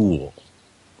cool.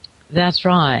 That's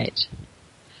right.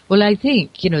 Well, I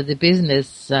think, the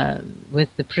business with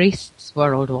the priests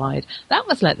worldwide, that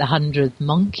was like the 100th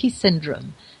monkey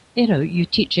syndrome. You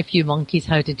teach a few monkeys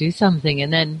how to do something,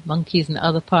 and then monkeys in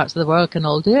other parts of the world can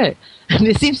all do it. And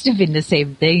it seems to have been the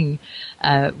same thing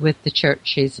with the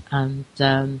churches and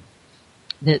the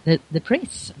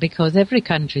priests, because every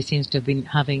country seems to have been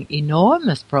having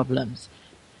enormous problems.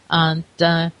 And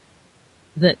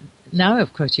that now,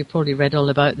 of course, you've probably read all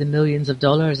about the millions of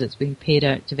dollars that's being paid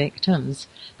out to victims.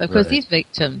 But of course, these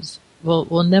victims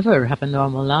will never have a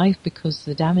normal life because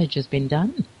the damage has been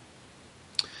done.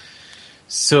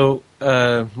 So,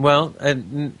 no,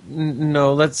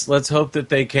 let's hope that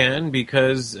they can,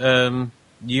 because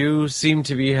you seem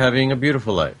to be having a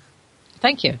beautiful life.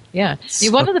 Thank you. Yeah.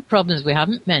 One of the problems we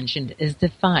haven't mentioned is the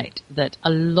fact that a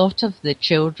lot of the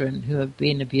children who have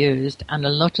been abused and a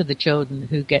lot of the children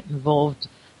who get involved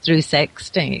through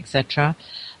sexting, etc.,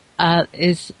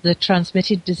 is the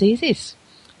transmitted diseases.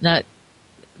 Now,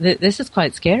 this is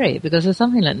quite scary because there's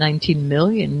something like 19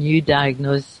 million new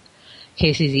diagnosed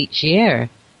cases each year,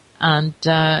 and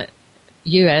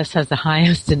US has the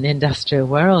highest in the industrial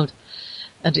world.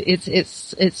 And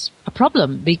it's a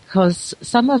problem because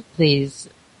some of these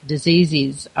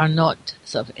diseases are not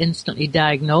sort of instantly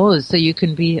diagnosed, so you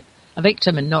can be a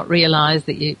victim and not realize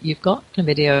that you've got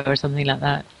chlamydia or something like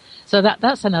that. So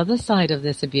that's another side of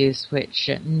this abuse which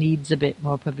needs a bit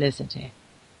more publicity.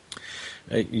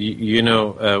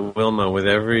 Wilma, with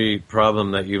every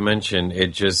problem that you mention,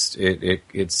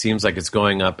 it seems like it's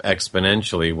going up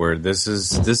exponentially. Where this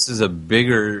is a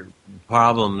bigger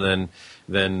problem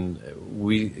than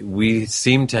we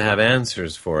seem to have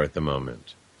answers for at the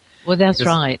moment. Well, that's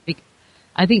right.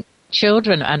 I think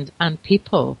children and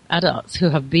people, adults who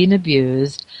have been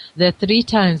abused, they're 3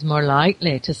 times more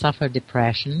likely to suffer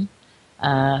depression.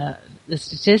 The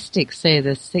statistics say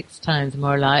they're 6 times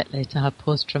more likely to have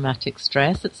post-traumatic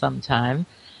stress at some time.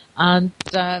 And,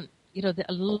 a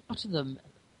lot of them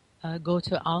go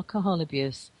to alcohol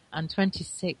abuse, and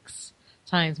 26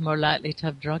 times more likely to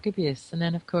have drug abuse. And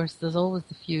then, of course, there's always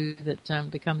the few that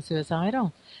become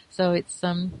suicidal. So it's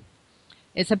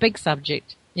a big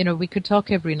subject. We could talk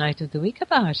every night of the week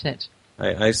about it.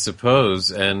 I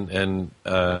suppose, and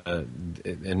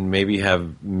maybe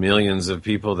have millions of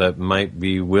people that might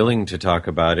be willing to talk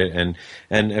about it,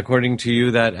 and according to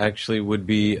you, that actually would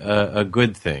be a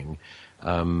good thing,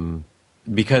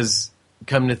 because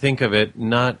come to think of it,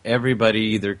 not everybody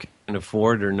either can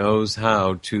afford or knows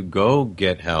how to go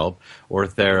get help or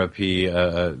therapy,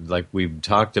 like we've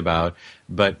talked about.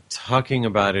 But talking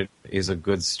about it is a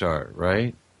good start,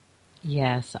 right?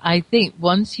 Yes, I think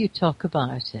once you talk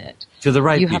about it, to the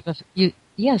right people.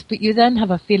 Yes, but you then have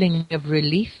a feeling of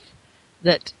relief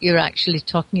that you're actually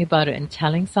talking about it and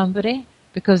telling somebody,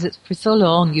 because it's for so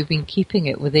long you've been keeping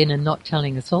it within and not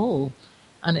telling us all.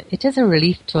 And it is a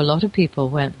relief to a lot of people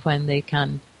when they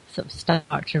can sort of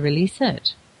start to release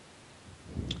it.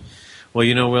 Well,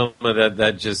 Wilma,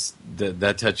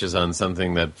 that touches on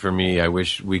something that for me, I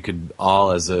wish we could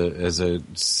all, as a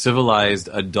civilized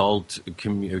adult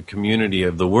community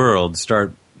of the world,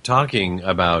 start talking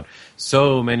about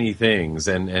so many things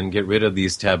and get rid of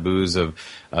these taboos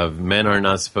of men are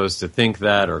not supposed to think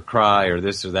that or cry or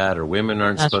this or that, or women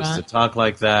aren't supposed to talk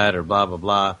like that, or blah blah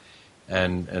blah,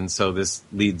 and so this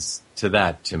leads to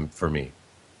that, for me.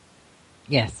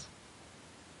 Yes.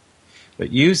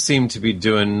 But you seem to be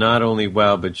doing not only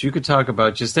well, but you could talk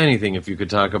about just anything if you could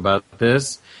talk about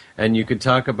this, and you could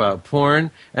talk about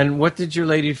porn. And what did your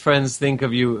lady friends think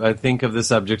of you? Think of the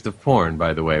subject of porn,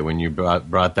 by the way, when you brought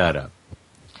that up.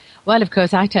 Well, of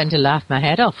course, I tend to laugh my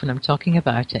head off when I'm talking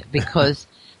about it because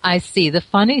I see the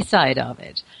funny side of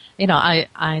it.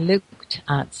 I looked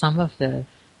at some of the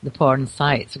porn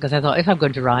sites because I thought, if I'm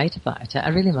going to write about it, I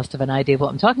really must have an idea of what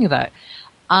I'm talking about.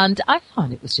 And I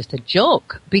found it was just a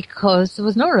joke because there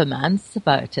was no romance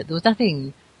about it. There was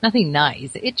nothing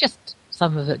nice.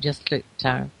 Some of it just looked,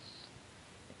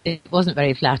 it wasn't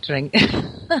very flattering.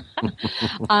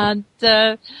 And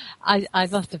I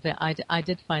must admit, I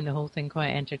did find the whole thing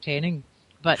quite entertaining.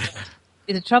 But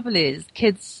the trouble is,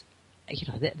 kids,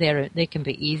 they can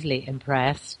be easily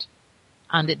impressed,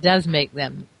 and it does make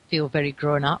them feel very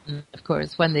grown up. And of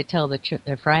course, when they tell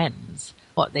their friends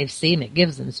what they've seen, it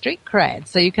gives them street cred.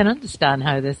 So you can understand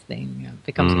how this thing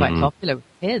becomes quite popular with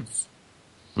kids.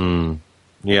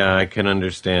 Yeah, I can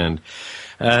understand.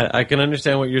 I can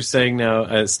understand what you're saying now.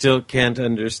 I still can't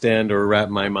understand or wrap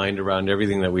my mind around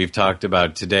everything that we've talked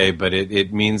about today, but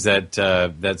it means that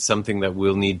that's something that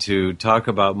we'll need to talk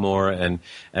about more, and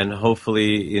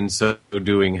hopefully in so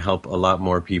doing help a lot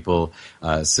more people,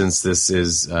 since this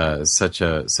is such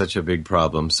a big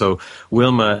problem. So,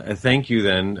 Wilma, thank you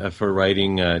then for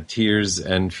writing Tears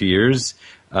and Fears.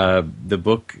 The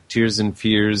book Tears and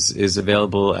Fears is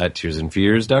available at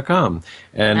tearsandfears.com.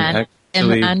 And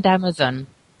Amazon.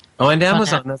 Oh, and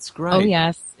Amazon, that's great. Oh,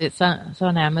 yes, it's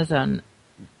on Amazon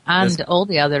and all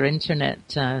the other internet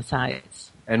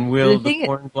sites. And will the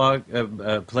porn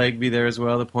blog plague be there as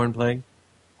well, the porn plague?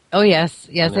 Oh, yes,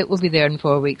 it will be there in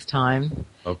 4 weeks' time.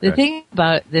 Okay. The thing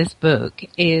about this book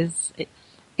is,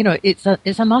 it's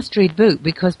a must-read book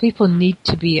because people need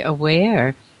to be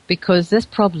aware, because this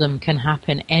problem can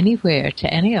happen anywhere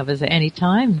to any of us at any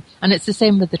time. And it's the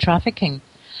same with the trafficking.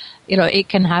 It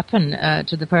can happen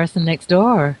to the person next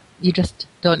door. You just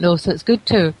don't know. So it's good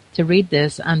to read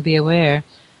this and be aware.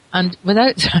 And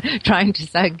without trying to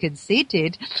sound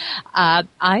conceited,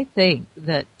 I think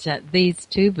that these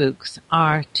 2 books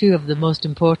are 2 of the most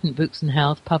important books in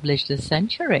health published this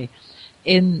century.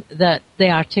 in that they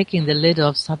are taking the lid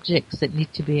off subjects that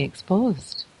need to be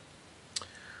exposed.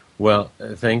 Well,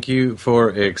 thank you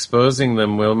for exposing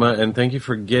them, Wilma, and thank you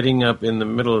for getting up in the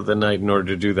middle of the night in order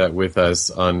to do that with us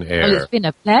on air. Well, it's been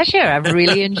a pleasure. I've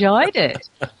really enjoyed it.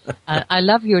 I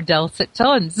love your dulcet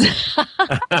tones.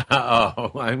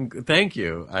 Thank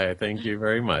you. I thank you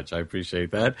very much. I appreciate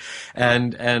that.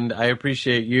 And I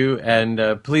appreciate you.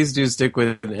 And please do stick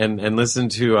with and listen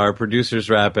to our producer's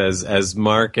wrap as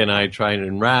Mark and I try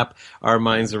and wrap our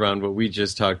minds around what we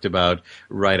just talked about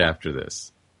right after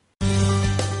this.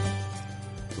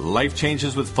 Life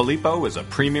Changes with Filippo is a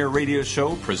premier radio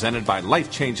show presented by Life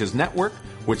Changes Network,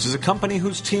 which is a company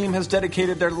whose team has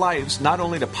dedicated their lives not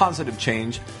only to positive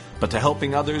change, but to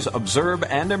helping others observe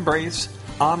and embrace,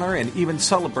 honor, and even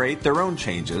celebrate their own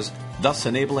changes, thus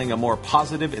enabling a more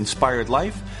positive, inspired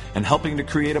life and helping to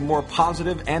create a more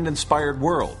positive and inspired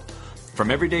world.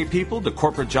 From everyday people to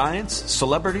corporate giants,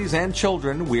 celebrities, and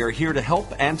children, we are here to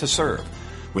help and to serve.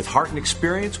 With heart and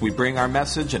experience, we bring our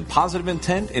message and positive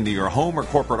intent into your home or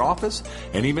corporate office,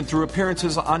 and even through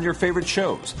appearances on your favorite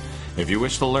shows. If you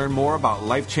wish to learn more about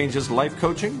Life Changes life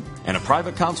coaching and a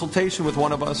private consultation with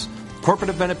one of us, corporate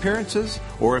event appearances,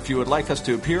 or if you would like us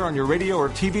to appear on your radio or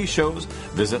TV shows,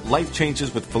 visit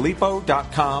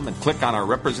lifechangeswithfilippo.com and click on our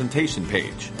representation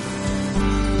page.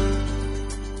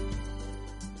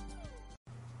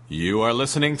 You are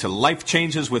listening to Life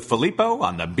Changes with Filippo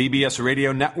on the BBS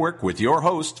Radio Network with your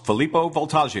host, Filippo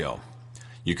Voltaggio.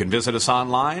 You can visit us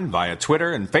online via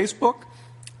Twitter and Facebook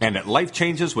and at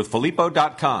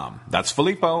lifechangeswithfilippo.com. That's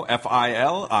Filippo,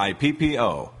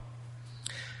 Filippo.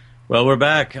 Well, we're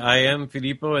back. I am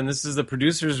Filippo, and this is the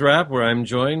Producer's Wrap, where I'm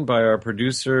joined by our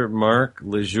producer, Mark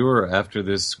Lejour, after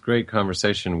this great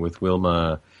conversation with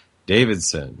Wilma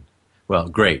Davidson. Well,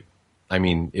 great. I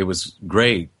mean, it was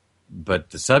great. But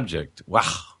the subject,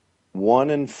 wow. 1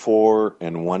 in 4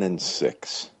 and 1 in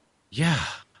 6. Yeah.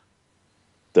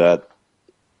 That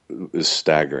is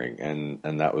staggering.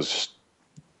 And that was,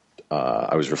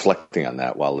 I was reflecting on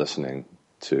that while listening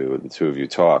to the two of you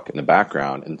talk in the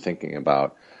background and thinking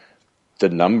about the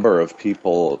number of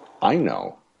people I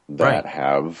know that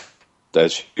have,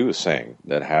 as she was saying,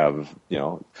 that have,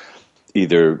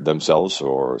 either themselves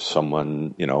or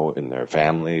someone, in their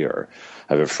family, or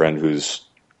I have a friend whose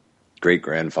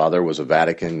great-grandfather was a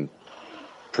Vatican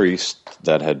priest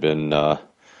that had been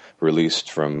released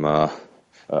from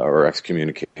or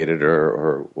excommunicated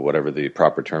or whatever the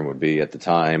proper term would be at the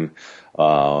time.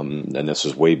 And this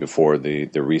was way before the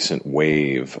recent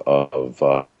wave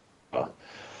of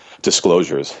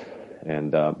disclosures.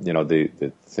 And,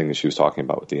 the thing that she was talking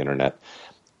about with the internet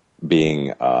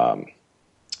being,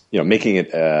 making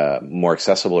it more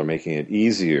accessible or making it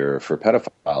easier for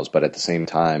pedophiles. But at the same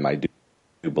time, I do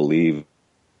believe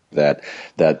that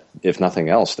if nothing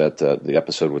else, that the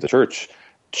episode with the church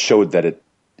showed that it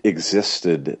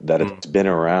existed, that it's been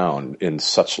around in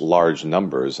such large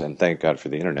numbers, and thank God for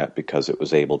the internet because it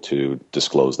was able to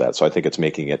disclose that. So I think it's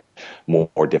making it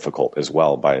more difficult as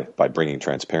well by bringing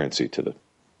transparency to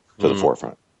the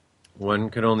forefront. One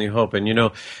could only hope. And,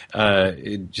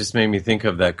 it just made me think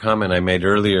of that comment I made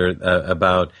earlier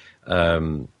about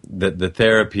the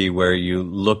therapy where you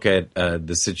look at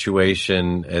the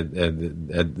situation, at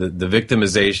the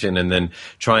victimization, and then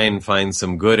try and find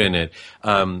some good in it.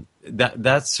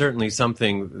 That's certainly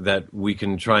something that we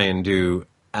can try and do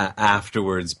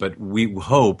afterwards, but we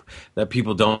hope that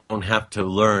people don't have to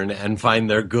learn and find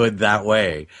their good that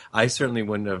way. I certainly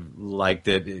wouldn't have liked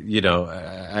it.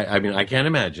 I mean, I can't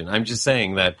imagine. I'm just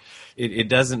saying that it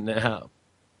doesn't help.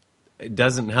 It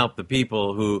doesn't help the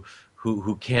people who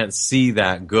can't see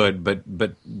that good, but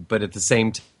at the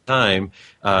same time,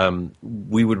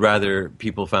 we would rather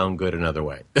people found good another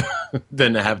way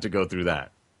than to have to go through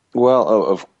that. Well,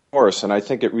 of course, and I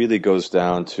think it really goes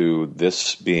down to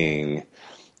this being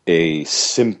a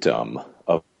symptom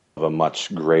of a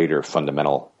much greater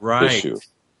fundamental issue,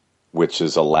 which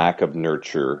is a lack of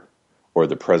nurture or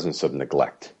the presence of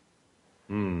neglect.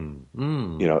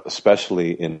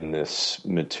 Especially in this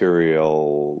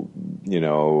material,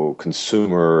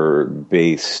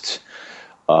 consumer-based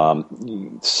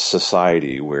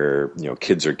society where,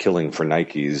 kids are killing for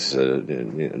Nikes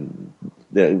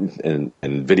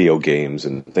and video games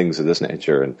and things of this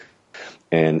nature,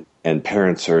 and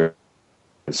parents are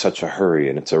in such a hurry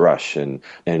and it's a rush, and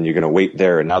you're going to wait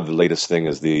there. And now the latest thing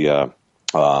is the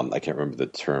I can't remember the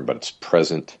term, but it's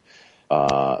present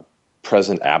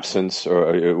absence,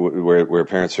 or where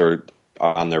parents are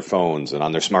on their phones and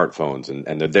on their smartphones,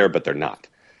 and they're there but they're not.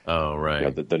 Oh,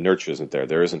 right. The nurture isn't there.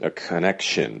 There isn't a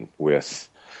connection with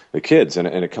the kids, and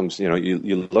it comes.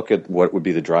 You look at what would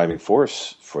be the driving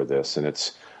force for this, and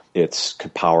it's It's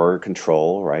power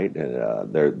control, right?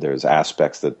 There's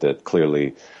aspects that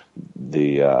clearly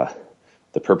the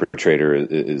perpetrator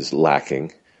is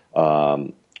lacking,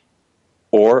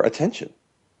 or attention.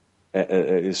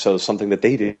 So something that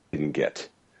they didn't get,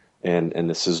 and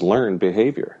this is learned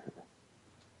behavior.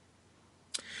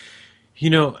 You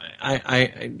know,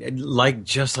 I like,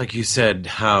 just like you said,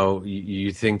 how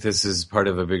you think this is part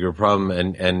of a bigger problem,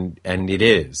 and it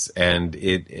is, and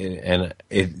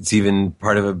it's even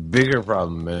part of a bigger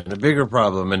problem and a bigger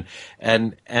problem,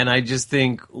 and I just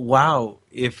think, wow,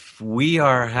 if we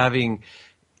are having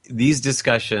these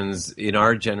discussions in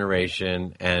our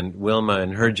generation, and Wilma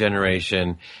and her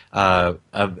generation, of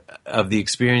the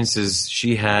experiences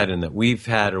she had and that we've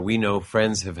had, or we know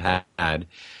friends have had.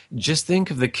 Just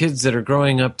think of the kids that are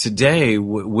growing up today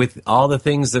with all the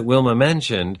things that Wilma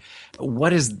mentioned.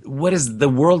 What is the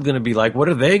world going to be like? What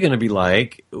are they going to be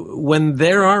like when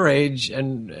they're our age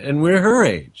and we're her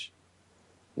age?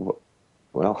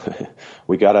 Well,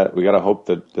 we gotta hope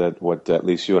that what at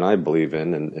least you and I believe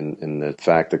in, and the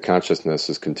fact that consciousness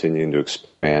is continuing to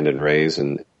expand and raise,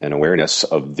 and awareness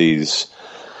of these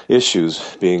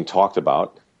issues being talked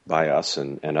about by us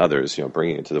and others,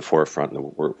 bringing it to the forefront, and the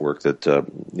work that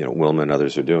Wilma and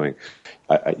others are doing.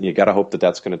 You got to hope that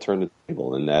that's going to turn the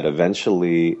table, and that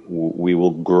eventually we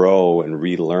will grow and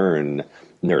relearn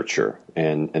nurture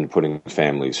and putting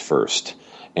families first.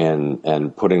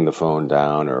 And putting the phone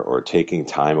down, or taking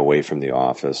time away from the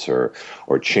office, or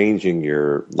changing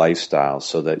your lifestyle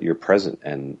so that you're present.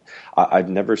 And I've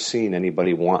never seen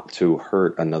anybody want to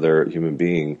hurt another human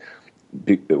being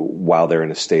while they're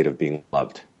in a state of being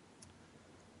loved.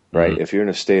 Right? Mm-hmm. If you're in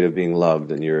a state of being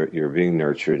loved and you're being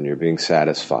nurtured and you're being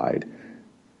satisfied,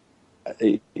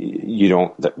 you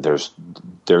don't. There's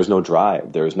no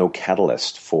drive. There's no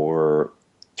catalyst for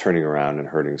turning around and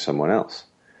hurting someone else.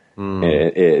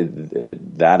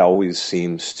 That always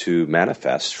seems to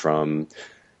manifest from,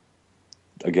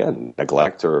 again,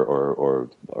 neglect or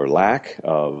lack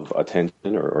of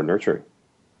attention or nurturing.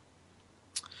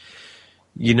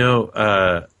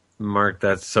 Mark,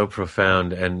 that's so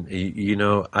profound. And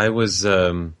I was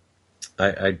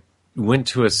I went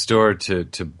to a store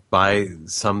to buy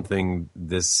something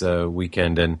this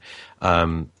weekend, and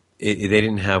they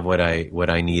didn't have what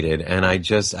I needed, and I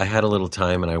had a little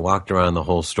time, and I walked around the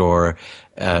whole store,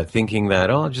 thinking that,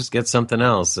 I'll just get something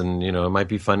else, and it might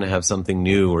be fun to have something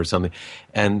new or something.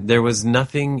 And there was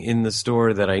nothing in the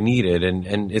store that I needed,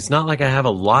 and it's not like I have a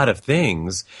lot of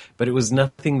things, but it was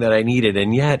nothing that I needed,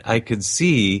 and yet I could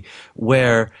see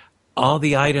where all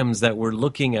the items that were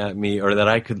looking at me, or that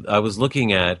I was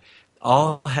looking at,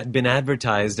 all had been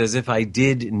advertised as if I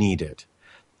did need it.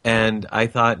 And I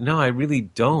thought, no, I really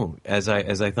don't, as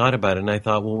I thought about it. And I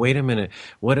thought, well, wait a minute.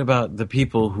 What about the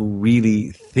people who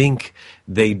really think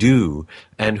they do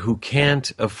and who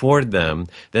can't afford them?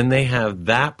 Then they have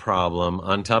that problem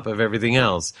on top of everything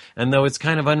else. And though it's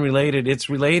kind of unrelated, it's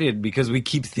related, because we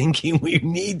keep thinking we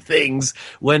need things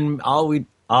when all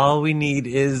we need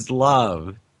is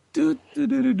love. Do, do,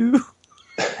 do, do, do.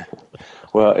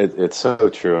 Well, it's so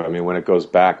true. I mean, when it goes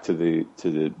back to the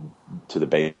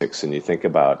basics, and you think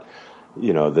about,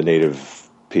 the native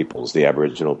peoples, the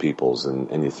Aboriginal peoples,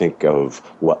 and you think of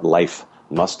what life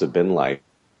must have been like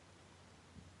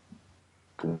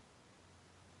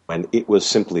when it was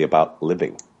simply about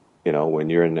living. When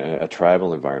you're in a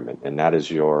tribal environment, and that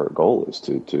is your goal, is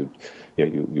to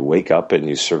you wake up and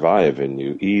you survive and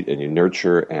you eat and you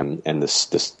nurture, and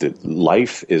the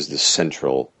life is the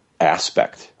central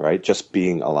aspect, right? Just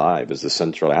being alive is the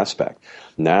central aspect.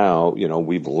 Now,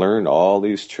 we've learned all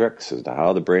these tricks as to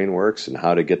how the brain works and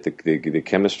how to get the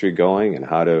chemistry going, and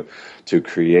how to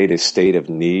create a state of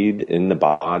need in the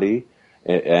body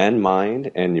and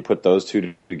mind, and you put those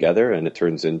two together, and it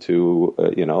turns into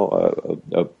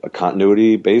a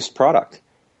continuity-based product.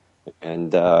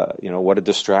 And what a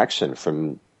distraction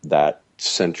from that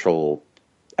central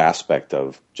aspect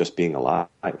of just being alive.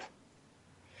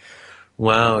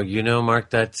 Wow,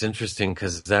 Mark, that's interesting,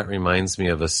 because that reminds me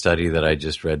of a study that I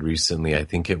just read recently. I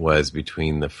think it was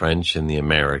between the French and the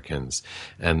Americans.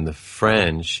 And the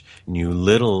French knew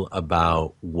little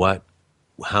about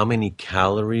how many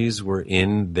calories were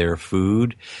in their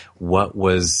food, what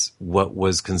was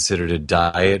considered a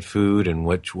diet food, and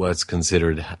what was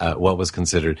considered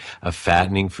a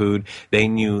fattening food. They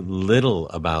knew little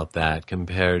about that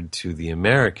compared to the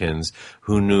Americans,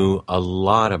 who knew a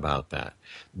lot about that.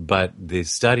 But the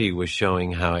study was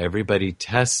showing how everybody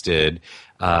tested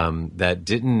that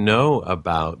didn't know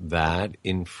about that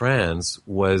in France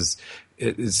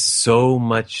is so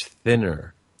much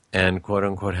thinner and quote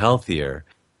unquote healthier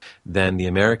than the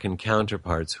American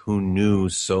counterparts who knew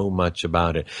so much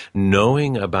about it.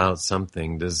 Knowing about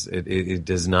something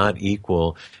does not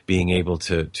equal being able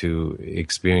to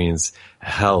experience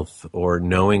health, or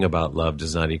knowing about love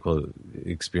does not equal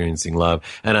experiencing love.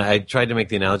 And I tried to make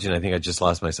the analogy, and I think I just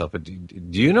lost myself. But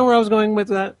do you know where I was going with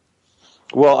that?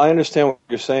 Well, I understand what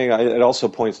you're saying. It also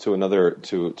points to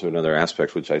another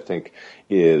aspect, which I think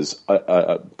is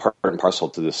a part and parcel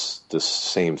to this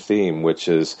same theme, which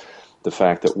is the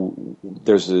fact that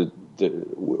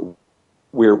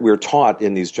we're taught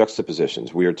in these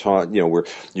juxtapositions. We are taught, where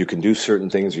you can do certain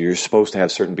things, or you're supposed to have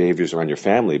certain behaviors around your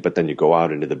family, but then you go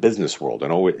out into the business world,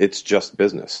 and it's just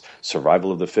business,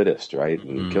 survival of the fittest, right?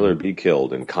 And kill or be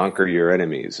killed, and conquer your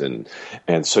enemies, and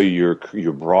so you're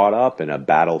brought up in a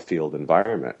battlefield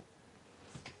environment.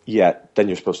 Yet then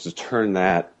you're supposed to turn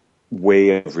that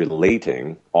way of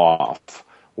relating off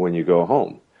when you go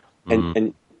home,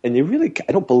 and you really,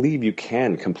 I don't believe you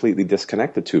can completely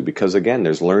disconnect the two, because again,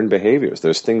 there's learned behaviors.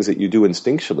 There's things that you do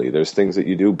instinctually. There's things that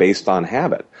you do based on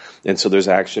habit. And so there's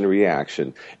action and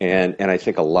reaction. And I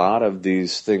think a lot of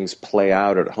these things play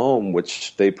out at home,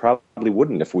 which they probably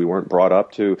wouldn't if we weren't brought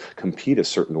up to compete a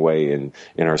certain way in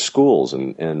our schools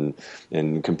and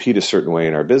compete a certain way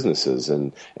in our businesses.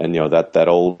 And that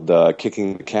old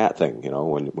kicking the cat thing,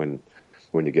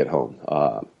 when you get home.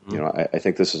 I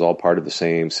think this is all part of the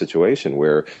same situation,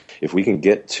 where if we can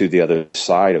get to the other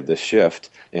side of this shift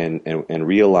and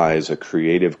realize a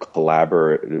creative,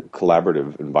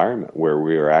 collaborative environment where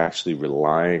we are actually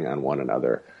relying on one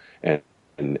another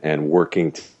and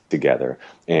working together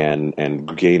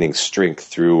and gaining strength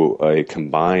through a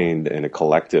combined and a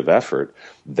collective effort,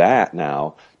 that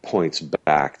now points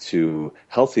back to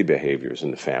healthy behaviors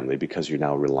in the family, because you're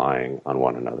now relying on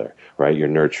one another, right? You're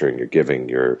nurturing, you're giving,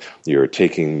 you're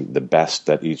taking the best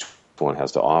that each one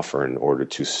has to offer in order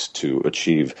to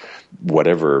achieve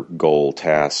whatever goal,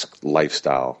 task,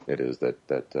 lifestyle it is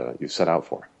that you set out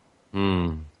for.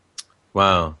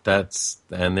 Wow,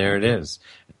 and there it is.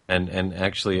 And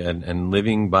actually, and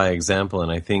living by example. And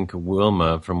I think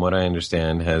Wilma, from what I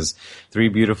understand, has 3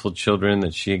 beautiful children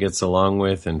that she gets along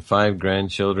with, and 5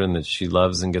 grandchildren that she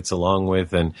loves and gets along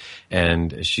with, and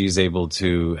she's able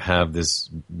to have this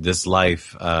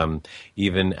life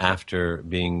even after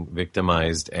being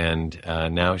victimized. And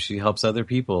now she helps other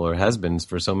people, or has been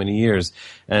for so many years,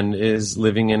 and is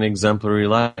living an exemplary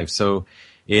life. So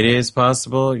it is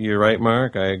possible. You're right,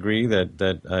 Mark. I agree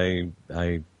that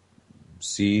I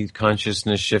see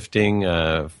consciousness shifting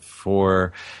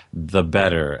for the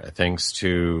better, thanks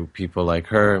to people like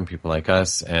her and people like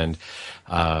us, and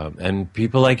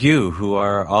people like you who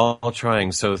are all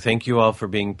trying. So thank you all for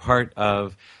being part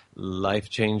of Life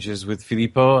Changes with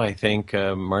Filippo. I thank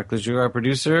Mark Lejeune, our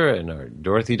producer, and our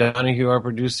Dorothy Donahue, our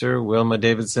producer, Wilma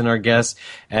Davidson, our guest,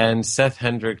 and Seth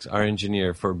Hendricks, our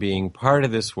engineer, for being part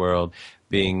of this world,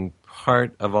 being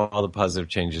part of all the positive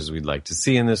changes we'd like to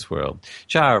see in this world.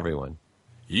 Ciao, everyone.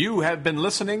 You have been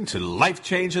listening to Life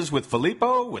Changes with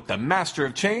Filippo, with the Master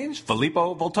of Change,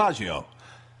 Filippo Voltaggio.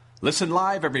 Listen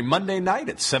live every Monday night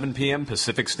at 7 p.m.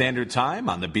 Pacific Standard Time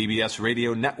on the BBS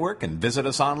Radio Network, and visit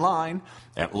us online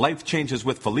at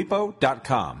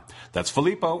lifechangeswithfilippo.com. That's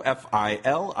Filippo,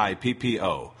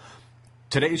 Filippo.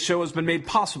 Today's show has been made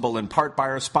possible in part by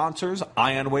our sponsors,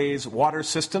 Ionways Water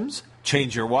Systems,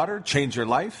 Change Your Water, Change Your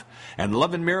Life, and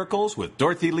Love and Miracles with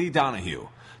Dorothy Lee Donahue.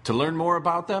 To learn more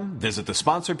about them, visit the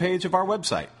sponsor page of our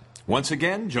website. Once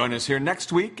again, join us here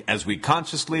next week as we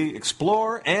consciously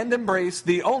explore and embrace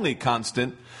the only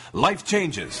constant, life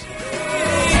changes. Change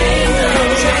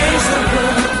the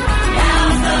world.